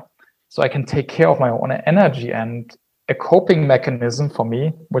down, so I can take care of my own energy. And a coping mechanism for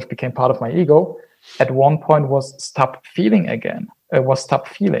me, which became part of my ego, at one point was stop feeling again. It was stop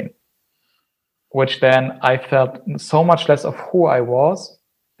feeling, which then I felt so much less of who I was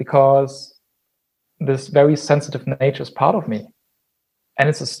because this very sensitive nature is part of me, and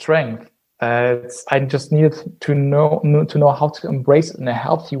it's a strength. I just needed to know how to embrace it in a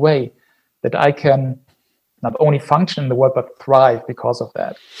healthy way, that I can not only function in the world but thrive because of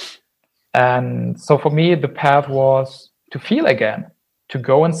that. And so for me, the path was to feel again, to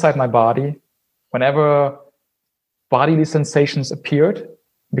go inside my body whenever bodily sensations appeared,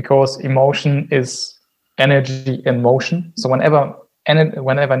 because emotion is energy in motion. So whenever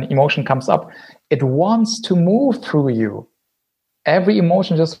an emotion comes up, it wants to move through you. Every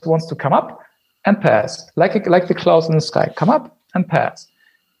emotion just wants to come up and pass, like the clouds in the sky, come up and pass.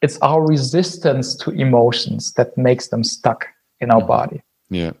 It's our resistance to emotions that makes them stuck in our body.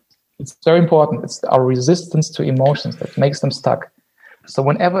 Yeah. It's very important. It's our resistance to emotions that makes them stuck. So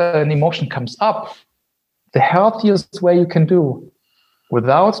whenever an emotion comes up, the healthiest way you can do,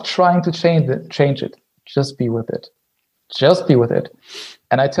 without trying to change it, just be with it. Just be with it.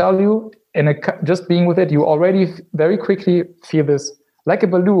 And I tell you, just being with it, you already very quickly feel this, like a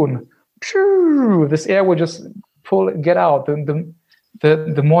balloon. This air will just get out.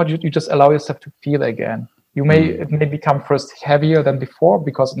 The more you just allow yourself to feel again. It may become first heavier than before,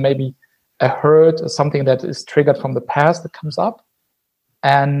 because it may be a hurt or something that is triggered from the past that comes up.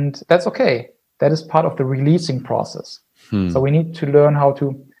 And that's okay. That is part of the releasing process. So we need to learn how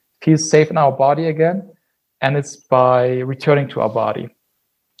to feel safe in our body again. And it's by returning to our body.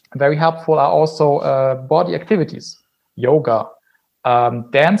 Very helpful are also body activities, yoga,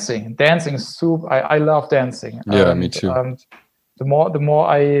 dancing. Dancing is super. I love dancing. Yeah, me too. The more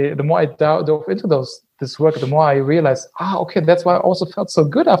I dove into this work, the more I realized, okay, that's why I also felt so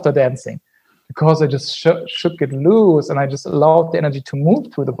good after dancing, because I just shook it loose, and I just allowed the energy to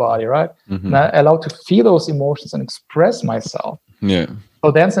move through the body, right? And I allowed to feel those emotions and express myself. Yeah.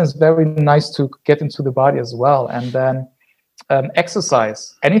 So dancing is very nice to get into the body as well. And then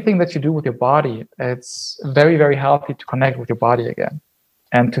exercise, anything that you do with your body, it's very, very healthy to connect with your body again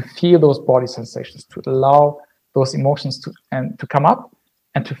and to feel those body sensations, to allow those emotions to come up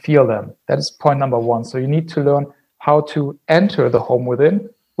and to feel them. That is point number one. So you need to learn how to enter the home within,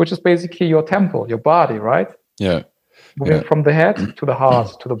 which is basically your temple, your body, right? Yeah. Moving from the head to the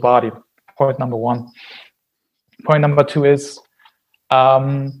heart, to the body. Point number one. Point number two is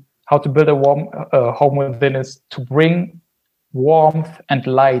how to build a warm home within is to bring warmth and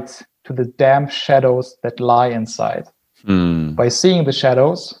light to the damp shadows that lie inside. By seeing the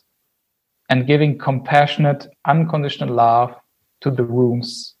shadows and giving compassionate, unconditional love to the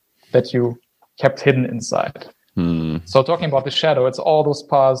rooms that you kept hidden inside. So talking about the shadow, it's all those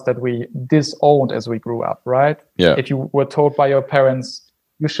parts that we disowned as we grew up, right? Yeah. If you were told by your parents,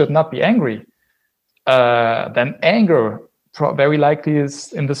 you should not be angry, then anger very likely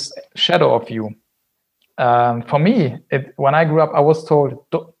is in this shadow of you. For me, when I grew up, I was told,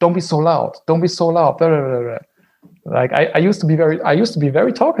 "Don't be so loud. Don't be so loud." Blah, blah, blah, blah. Like I used to be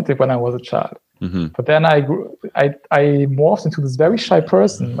very talkative when I was a child. But then I morphed into this very shy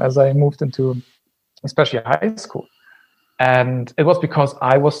person as I moved into, especially high school, and it was because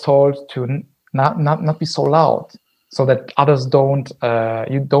I was told to not be so loud, so that others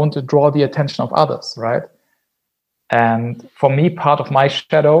you don't draw the attention of others, right? And for me, part of my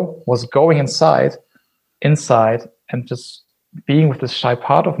shadow was going inside and just being with this shy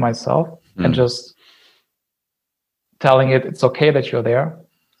part of myself and just telling it's okay that you're there.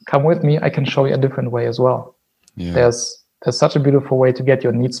 Come with me. I can show you a different way as well. Yeah. There's such a beautiful way to get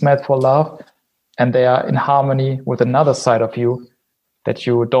your needs met for love, and they are in harmony with another side of you that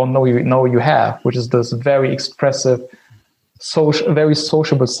you don't know you have, which is this very expressive, very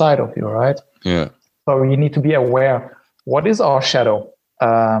sociable side of you, right? Yeah. So you need to be aware, what is our shadow?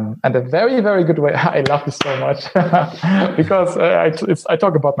 And a very, very good way. I love this so much because I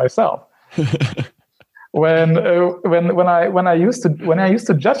talk about myself. When I used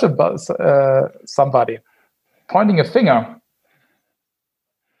to judge about somebody, pointing a finger.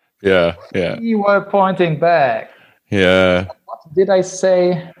 Yeah. You were pointing back. Yeah. What did I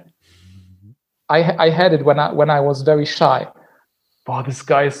say? I had it when I was very shy. Oh, this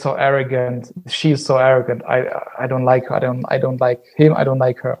guy is so arrogant. She is so arrogant. I don't like her. I don't like him. I don't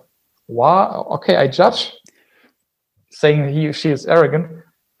like her. Wow. Okay, I judge, saying she is arrogant.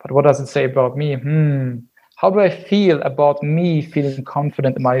 But what does it say about me? How do I feel about me feeling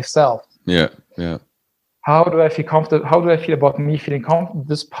confident in myself? Yeah. How do I feel comfortable? How do I feel about me feeling confident?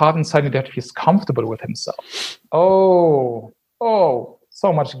 This part inside me that feels comfortable with himself. Oh.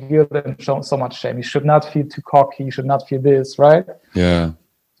 So much guilt and so much shame. You should not feel too cocky. You should not feel this, right? Yeah.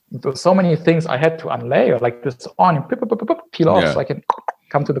 There's so many things I had to unlayer, like this on, peel off, so I can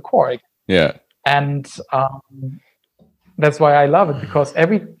come to the core. Yeah. And that's why I love it, because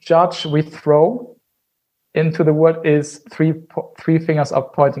every judge we throw into the world is three fingers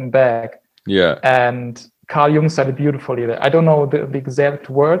up pointing back. Yeah. And Carl Jung said it beautifully. I don't know the exact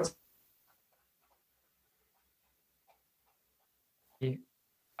words.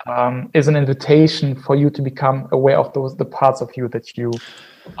 Is an invitation for you to become aware of the parts of you that you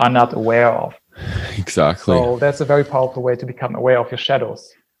are not aware of. Exactly. So that's a very powerful way to become aware of your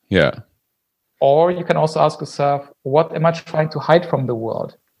shadows. Yeah. Or you can also ask yourself, what am I trying to hide from the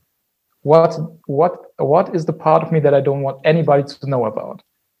world? What is the part of me that I don't want anybody to know about?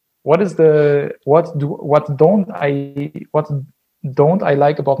 What don't I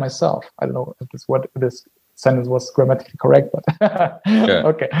like about myself? I don't know if this sentence was grammatically correct, but yeah.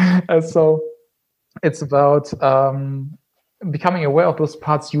 Okay. So it's about becoming aware of those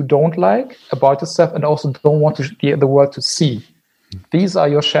parts you don't like about yourself and also don't want the world to see. These are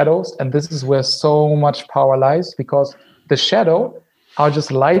your shadows, and this is where so much power lies, because the shadow are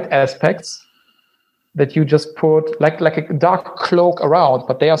just light aspects that you just put like a dark cloak around,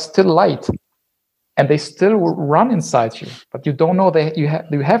 but they are still light, and they still run inside you, but you don't know that you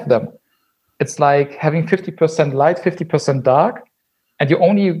have them. It's like having 50% light, 50% dark, and you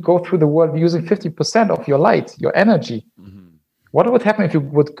only go through the world using 50% of your light, your energy. Mm-hmm. What would happen if you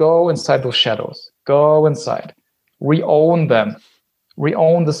would go inside those shadows? Go inside, re-own them,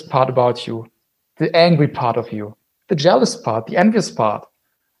 re-own this part about you, the angry part of you, the jealous part, the envious part,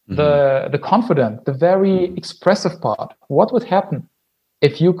 the confident, the very expressive part. What would happen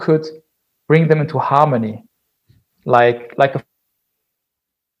if you could bring them into harmony, like a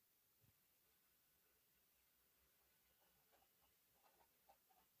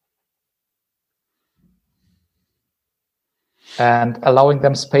and allowing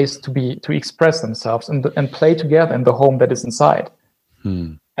them space to express themselves and play together in the home that is inside.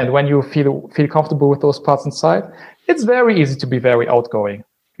 And when you feel comfortable with those parts inside, it's very easy to be very outgoing,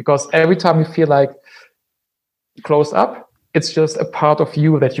 because every time you feel like close up, it's just a part of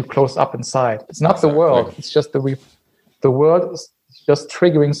you that you close up inside. It's not the world. It's just the world is just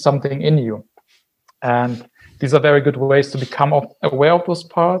triggering something in you. And these are very good ways to become aware of those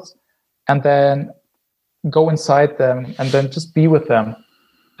parts, and then go inside them, and then just be with them.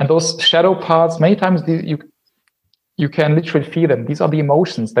 And those shadow parts, many times you can literally feel them. These are the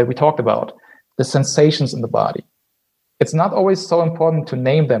emotions that we talked about, the sensations in the body. It's not always so important to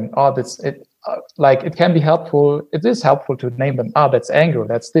name them. It can be helpful. It is helpful to name them. That's anger.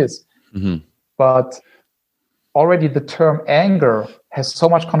 That's this. Mm-hmm. But already the term anger has so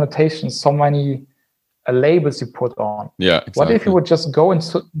much connotation, so many labels you put on. Yeah. Exactly. What if you would just go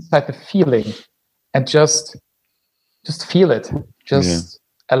inside the feeling and just feel it,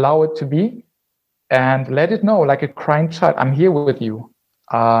 allow it to be, and let it know, like a crying child, I'm here with you.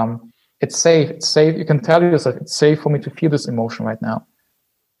 It's safe. You can tell yourself, it's safe for me to feel this emotion right now.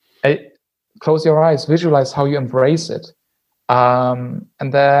 Close your eyes, visualize how you embrace it. And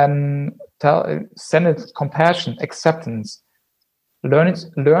then send it compassion, acceptance.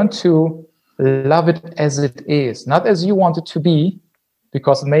 Learn to love it as it is, not as you want it to be,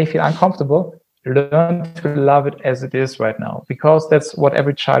 because it may feel uncomfortable. Learn to love it as it is right now, because that's what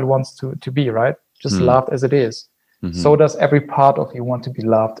every child wants to be, right? Just loved as it is. Mm-hmm. So does every part of you want to be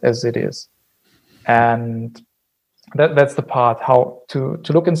loved as it is. And that's the part, how to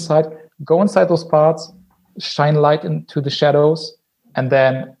look inside, go inside those parts, shine light into the shadows, and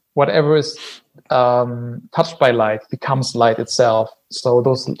then whatever is touched by light becomes light itself. So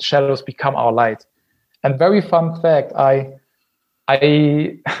those shadows become our light. And very fun fact, I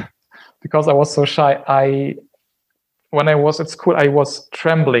because I was so shy, when I was at school, I was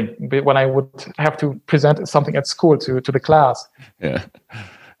trembling when I would have to present something at school to the class. Yeah.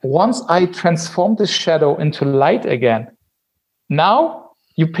 Once I transformed the shadow into light again, now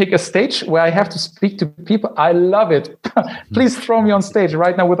you pick a stage where I have to speak to people. I love it. Please throw me on stage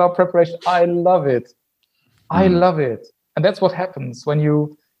right now without preparation. I love it. I love it. And that's what happens when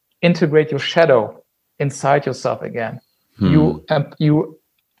you integrate your shadow inside yourself again.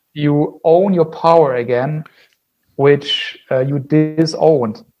 You own your power again, which you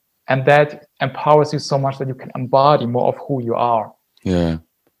disowned, and that empowers you so much that you can embody more of who you are. Yeah.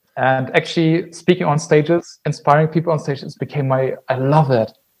 And actually, speaking on stages, inspiring people on stages became I love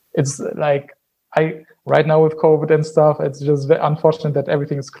it. It's like right now with COVID and stuff, it's just very unfortunate that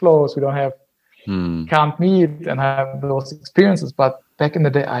everything is closed. We don't have can't meet and have those experiences. But back in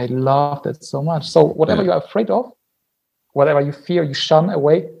the day, I loved it so much. So whatever you're afraid of, whatever you fear, you shun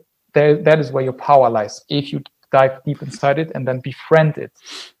away. That is where your power lies. If you dive deep inside it and then befriend it,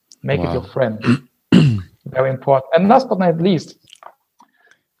 make it your friend. Very important. And last but not least,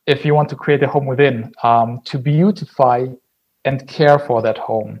 if you want to create a home within, to beautify and care for that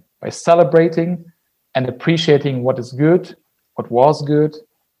home by celebrating and appreciating what is good, what was good,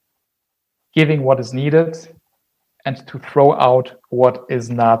 giving what is needed, and to throw out what is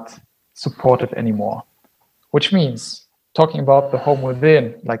not supportive anymore. Which means talking about the home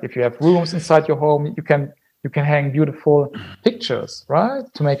within, like if you have rooms inside your home, you can hang beautiful pictures, right?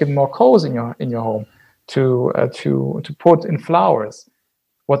 To make it more cozy in your home, to put in flowers.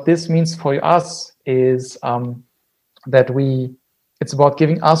 What this means for us is that it's about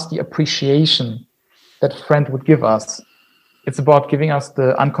giving us the appreciation that a friend would give us. It's about giving us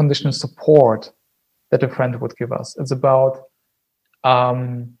the unconditional support that a friend would give us. It's about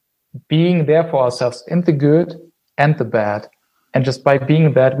being there for ourselves in the good and the bad. And just by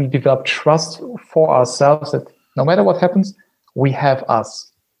being that, we develop trust for ourselves that no matter what happens, we have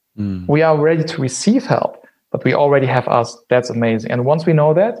us. We are ready to receive help, but we already have us. That's amazing. And once we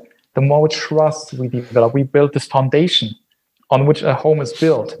know that, the more trust we develop, we build this foundation on which a home is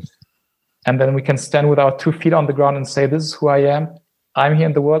built. And then we can stand with our 2 feet on the ground and say, this is who I am. I'm here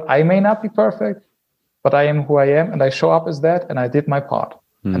in the world. I may not be perfect, but I am who I am. And I show up as that. And I did my part.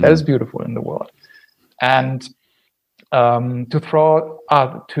 And that is beautiful in the world. And to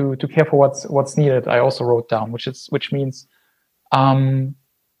care for what's needed, I also wrote down, which means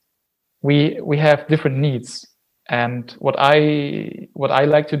we have different needs. And what I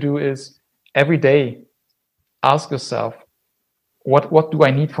like to do is every day ask yourself, what do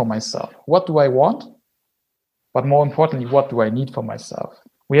I need for myself? What do I want? But more importantly, what do I need for myself?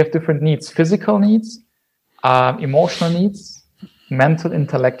 We have different needs: physical needs, emotional needs, mental,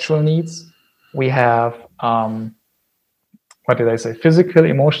 intellectual needs. We have physical,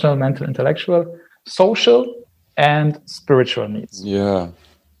 emotional, mental, intellectual, social, and spiritual needs. Yeah.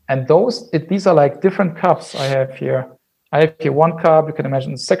 And these are like different cups I have here. I have here one cup. You can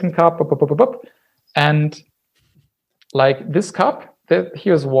imagine the second cup. And like this cup,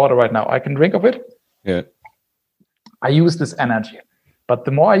 here's water right now. I can drink of it. Yeah. I use this energy. But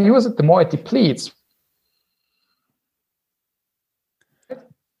the more I use it, the more it depletes.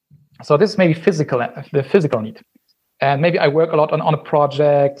 So this may be the physical need. And maybe I work a lot on a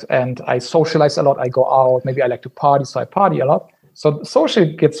project and I socialize a lot. I go out. Maybe I like to party, so I party a lot. So the social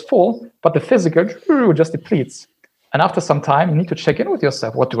gets full, but the physical just depletes. And after some time, you need to check in with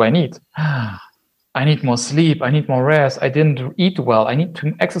yourself. What do I need? I need more sleep. I need more rest. I didn't eat well. I need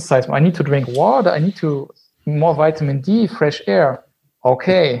to exercise more. I need to drink water. I need more vitamin D, fresh air.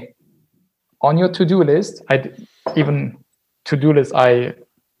 Okay. On your to-do list,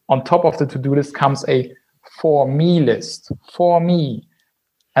 on top of the to-do list comes a for me list. For me.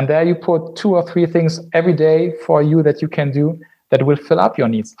 And there you put 2 or 3 things every day for you that you can do that will fill up your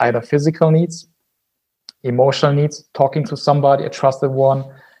needs, either physical needs, emotional needs, talking to somebody, a trusted one,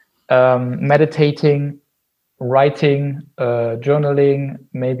 meditating, writing, journaling,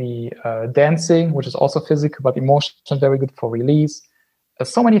 maybe dancing, which is also physical, but emotional, very good for release.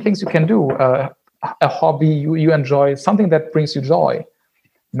 So many things you can do. A hobby you enjoy, something that brings you joy.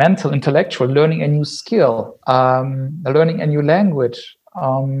 Mental, intellectual, learning a new skill, learning a new language,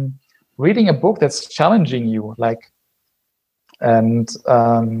 reading a book that's challenging you, and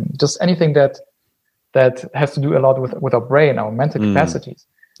just anything that has to do a lot with our brain, our mental capacities.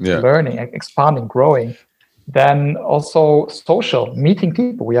 Yeah. Learning, expanding, growing. Then also social, meeting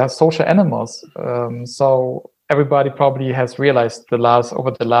people. We are social animals. So everybody probably has realized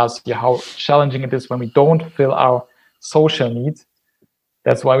over the last year how challenging it is when we don't fill our social needs.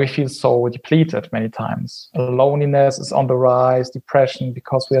 That's why we feel so depleted many times. Loneliness is on the rise, depression,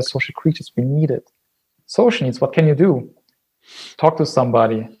 because we are social creatures. We need it. Social needs, what can you do? Talk to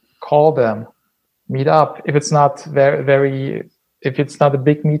somebody, call them, meet up. If it's not if it's not a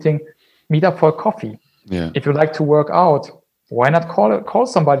big meeting, meet up for a coffee. Yeah. If you like to work out, why not call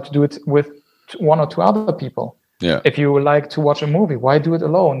somebody to do it with 1 or 2 other people? Yeah. If you like to watch a movie, why do it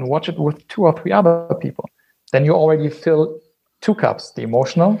alone? Watch it with 2 or 3 other people. Then you already fill 2 cups: the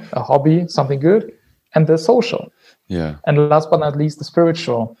emotional, a hobby, something good, and the social. Yeah. And last but not least, the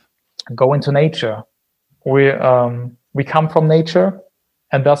spiritual. Go into nature. We come from nature,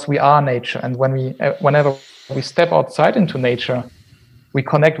 and thus we are nature. And whenever we step outside into nature, we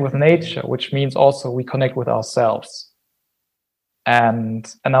connect with nature, which means also we connect with ourselves.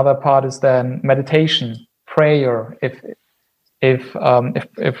 And another part is then meditation, prayer. If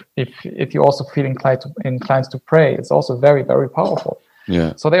you also feel inclined to pray, it's also very, very powerful.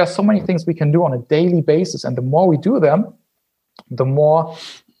 Yeah. So there are so many things we can do on a daily basis, and the more we do them, the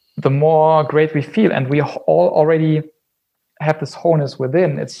more great we feel, and we all already have this wholeness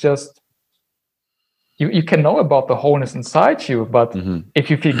within. It's just you can know about the wholeness inside you, but if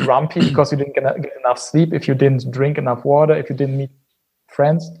you feel grumpy because you didn't get enough sleep, if you didn't drink enough water, if you didn't meet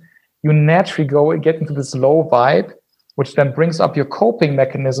friends, you naturally get into this low vibe, which then brings up your coping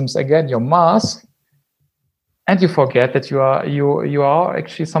mechanisms again, your mask, and you forget that you are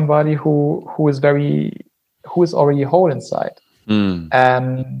actually somebody who is already whole inside.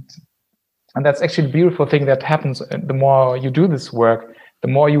 And that's actually the beautiful thing that happens. The more you do this work, the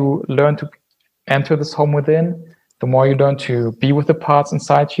more you learn to enter this home within, the more you learn to be with the parts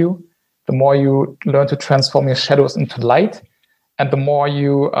inside you, the more you learn to transform your shadows into light, and the more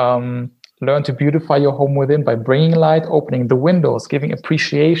you learn to beautify your home within by bringing light, opening the windows, giving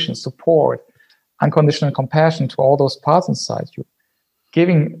appreciation, support, unconditional compassion to all those parts inside you,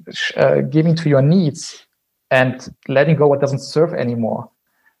 giving to your needs, and letting go what doesn't serve anymore.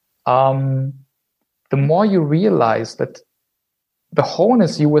 The more you realize that the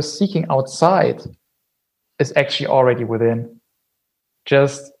wholeness you were seeking outside is actually already within.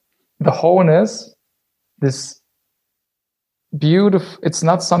 Just the wholeness, this beautiful, it's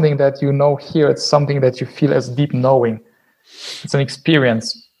not something that you know here, it's something that you feel as deep knowing. It's an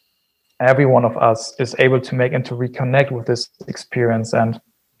experience. Every one of us is able to make and to reconnect with this experience. And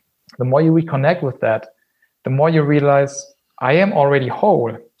the more you reconnect with that, the more you realize, I am already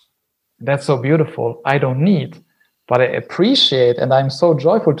whole. That's so beautiful. I don't need, but I appreciate, and I'm so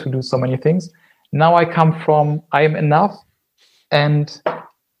joyful to do so many things. Now I come from, I am enough, and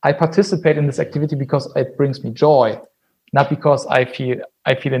I participate in this activity because it brings me joy, not because I feel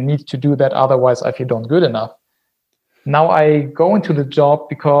a need to do that. Otherwise, I feel not good enough. Now I go into the job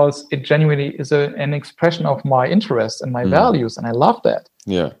because it genuinely is an expression of my interests and my values, and I love that.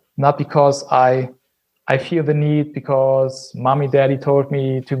 Yeah. Not because I feel the need because mommy, daddy told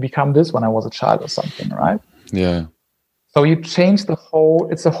me to become this when I was a child or something, right? Yeah. So you change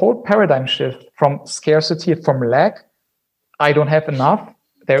it's a whole paradigm shift from scarcity, from lack, I don't have enough,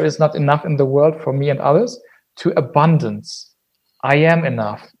 there is not enough in the world for me and others, to abundance. I am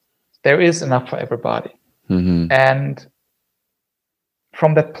enough. There is enough for everybody. And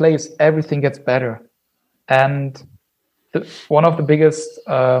from that place, everything gets better. And one of the biggest,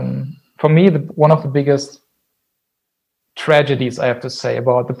 for me, one of the biggest tragedies, I have to say,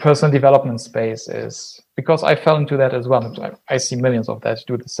 about the personal development space is, because I fell into that as well. I see millions of that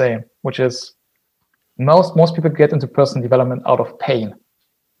do the same, which is most people get into personal development out of pain.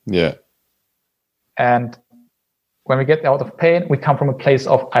 Yeah. And when we get out of pain, we come from a place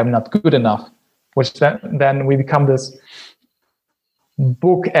of I'm not good enough, which then we become this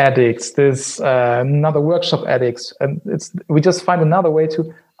book addicts, this another workshop addicts, and we just find another way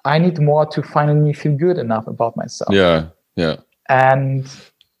to, I need more to finally feel good enough about myself. Yeah. And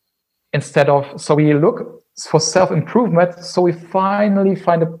so we look for self-improvement, so we finally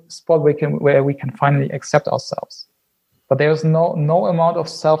find a spot where we can finally accept ourselves. But there's no amount of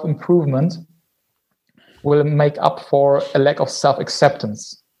self-improvement will make up for a lack of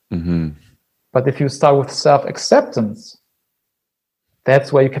self-acceptance. But if you start with self-acceptance,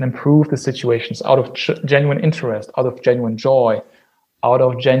 that's where you can improve the situations out of genuine interest, out of genuine joy, out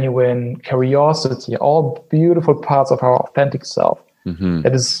of genuine curiosity, all beautiful parts of our authentic self. You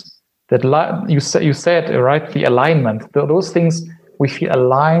said right, the alignment, those things we feel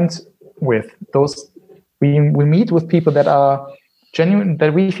aligned with, those we meet with people that are genuine,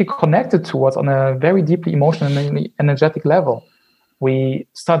 that we feel connected towards on a very deeply emotional and energetic level. We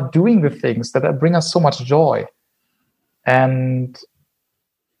start doing the things that bring us so much joy. And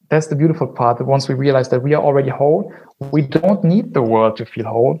that's the beautiful part, that once we realize that we are already whole, we don't need the world to feel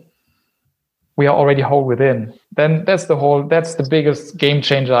whole. We are already whole within. Then that's the biggest game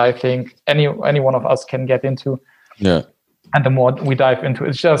changer I think any one of us can get into. Yeah. And the more we dive into it,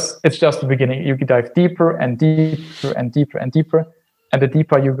 it's just the beginning. You can dive deeper and deeper and deeper and deeper. And the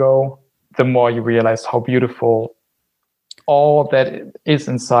deeper you go, the more you realize how beautiful all that is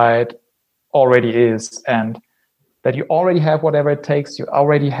inside already is, and that you already have whatever it takes. You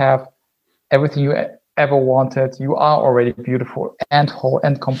already have everything you ever wanted. You are already beautiful and whole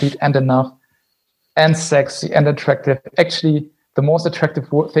and complete and enough and sexy and attractive. Actually, the most attractive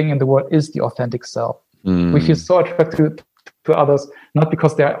thing in the world is the authentic self. We feel so attracted to others, not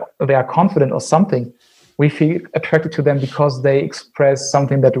because they are confident or something. We feel attracted to them because they express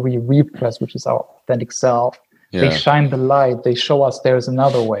something that we repress, which is our authentic self. Yeah. They shine the light. They show us there is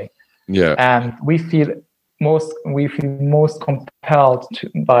another way. Yeah. And we feel most compelled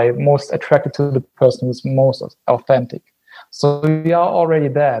most attracted to the person who's most authentic. So we are already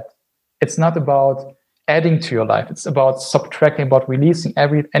that. It's not about adding to your life. It's about subtracting, about releasing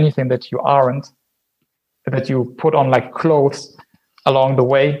anything that you aren't, that you put on like clothes along the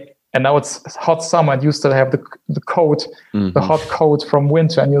way, and now it's hot summer and you still have the coat, the hot coat from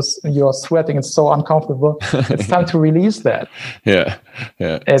winter, and you're sweating. It's so uncomfortable. It's time to release that. Yeah,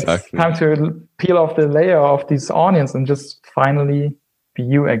 it's time to peel off the layer of these onions and just finally be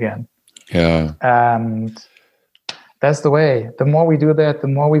you again. Yeah. And that's the way. The more we do that, the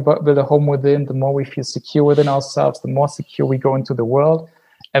more we build a home within, the more we feel secure within ourselves, the more secure we go into the world.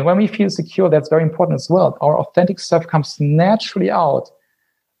 And when we feel secure, that's very important as well. Our authentic self comes naturally out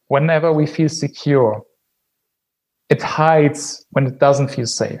whenever we feel secure. It hides when it doesn't feel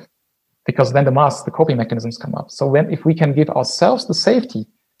safe, because then the coping mechanisms come up. So if we can give ourselves the safety,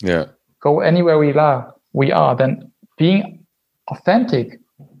 go anywhere we are, then being authentic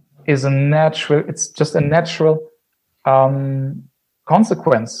is it's just a natural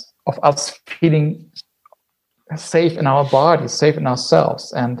consequence of us feeling safe in our body, safe in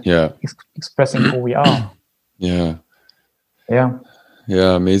ourselves, and expressing who we are.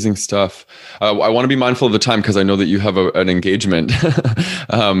 Yeah, amazing stuff. I want to be mindful of the time because I know that you have an engagement.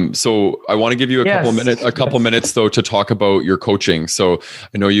 So I want to give you a couple minutes though to talk about your coaching. So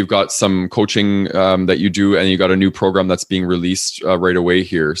I know you've got some coaching that you do, and you got a new program that's being released right away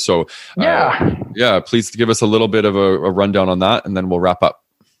here. So please give us a little bit of a rundown on that, and then we'll wrap up.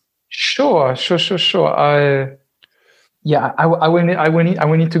 Sure. I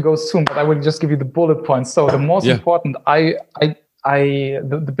will need to go soon, but I will just give you the bullet points. So the most important,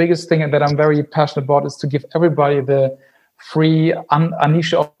 the biggest thing that I'm very passionate about is to give everybody the free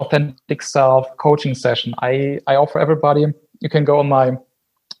Unleash Your Authentic Self coaching session. I offer everybody. You can go on my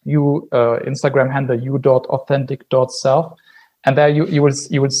Instagram handle u.authentic.self, and there you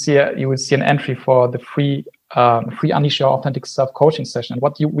will see an entry for the free Unleash Your Authentic Self coaching session.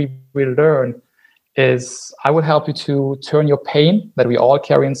 What we will learn is I will help you to turn your pain that we all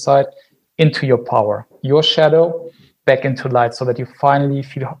carry inside into your power, your shadow back into light, so that you finally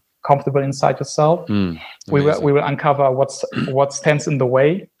feel comfortable inside yourself. We will uncover what stands in the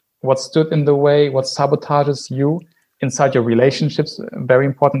way, what stood in the way, what sabotages you inside your relationships. Very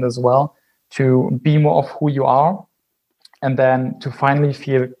important as well, to be more of who you are, and then to finally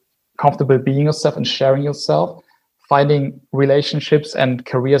feel comfortable being yourself and sharing yourself, finding relationships and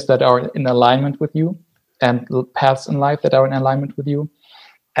careers that are in alignment with you, and paths in life that are in alignment with you,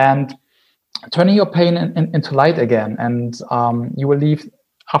 and turning your pain into light again. And you will leave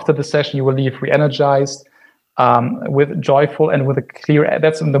after the session, you will leave re-energized, with joyful, and with a clear,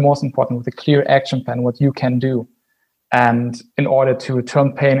 that's the most important, with a clear action plan, what you can do. And in order to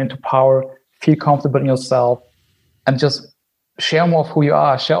turn pain into power, feel comfortable in yourself, and just share more of who you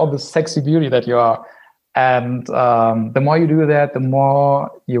are, share all the sexy beauty that you are. And the more you do that, the more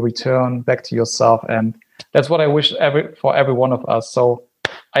you return back to yourself. And that's what I wish for every one of us. So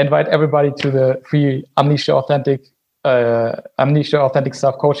I invite everybody to the free Unleash Your Authentic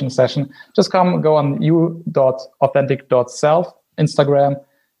Self coaching session. Just go on u.authentic.self Instagram,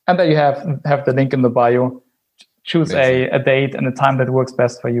 and there you have the link in the bio. Choose a date and a time that works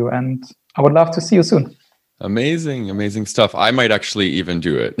best for you. And I would love to see you soon. Amazing stuff. I might actually even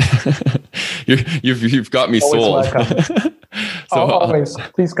do it. You've got me sold. So, always,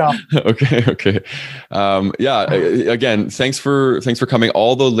 please come. Okay. Again, thanks for coming.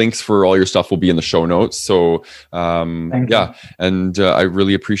 All the links for all your stuff will be in the show notes. So and I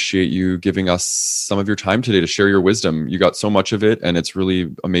really appreciate you giving us some of your time today to share your wisdom. You got so much of it, and it's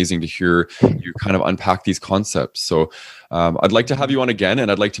really amazing to hear you kind of unpack these concepts. So I'd like to have you on again,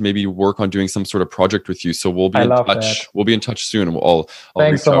 and I'd like to maybe work on doing some sort of project with you. So we'll be in touch. That. We'll be in touch soon. And I'll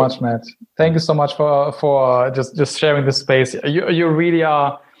Thanks so much, Matt. Thank you so much for just sharing this space. You really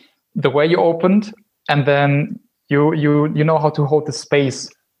are, the way you opened, and then you know how to hold the space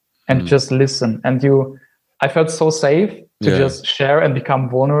and just listen. And I felt so safe to just share and become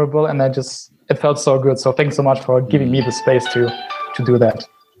vulnerable, and it felt so good. So thanks so much for giving me the space to do that.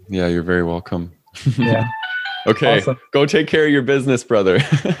 Yeah, you're very welcome. Yeah. Okay, awesome. Go take care of your business, brother.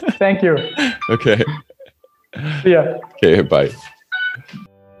 Thank you. Okay. Yeah. Okay, bye.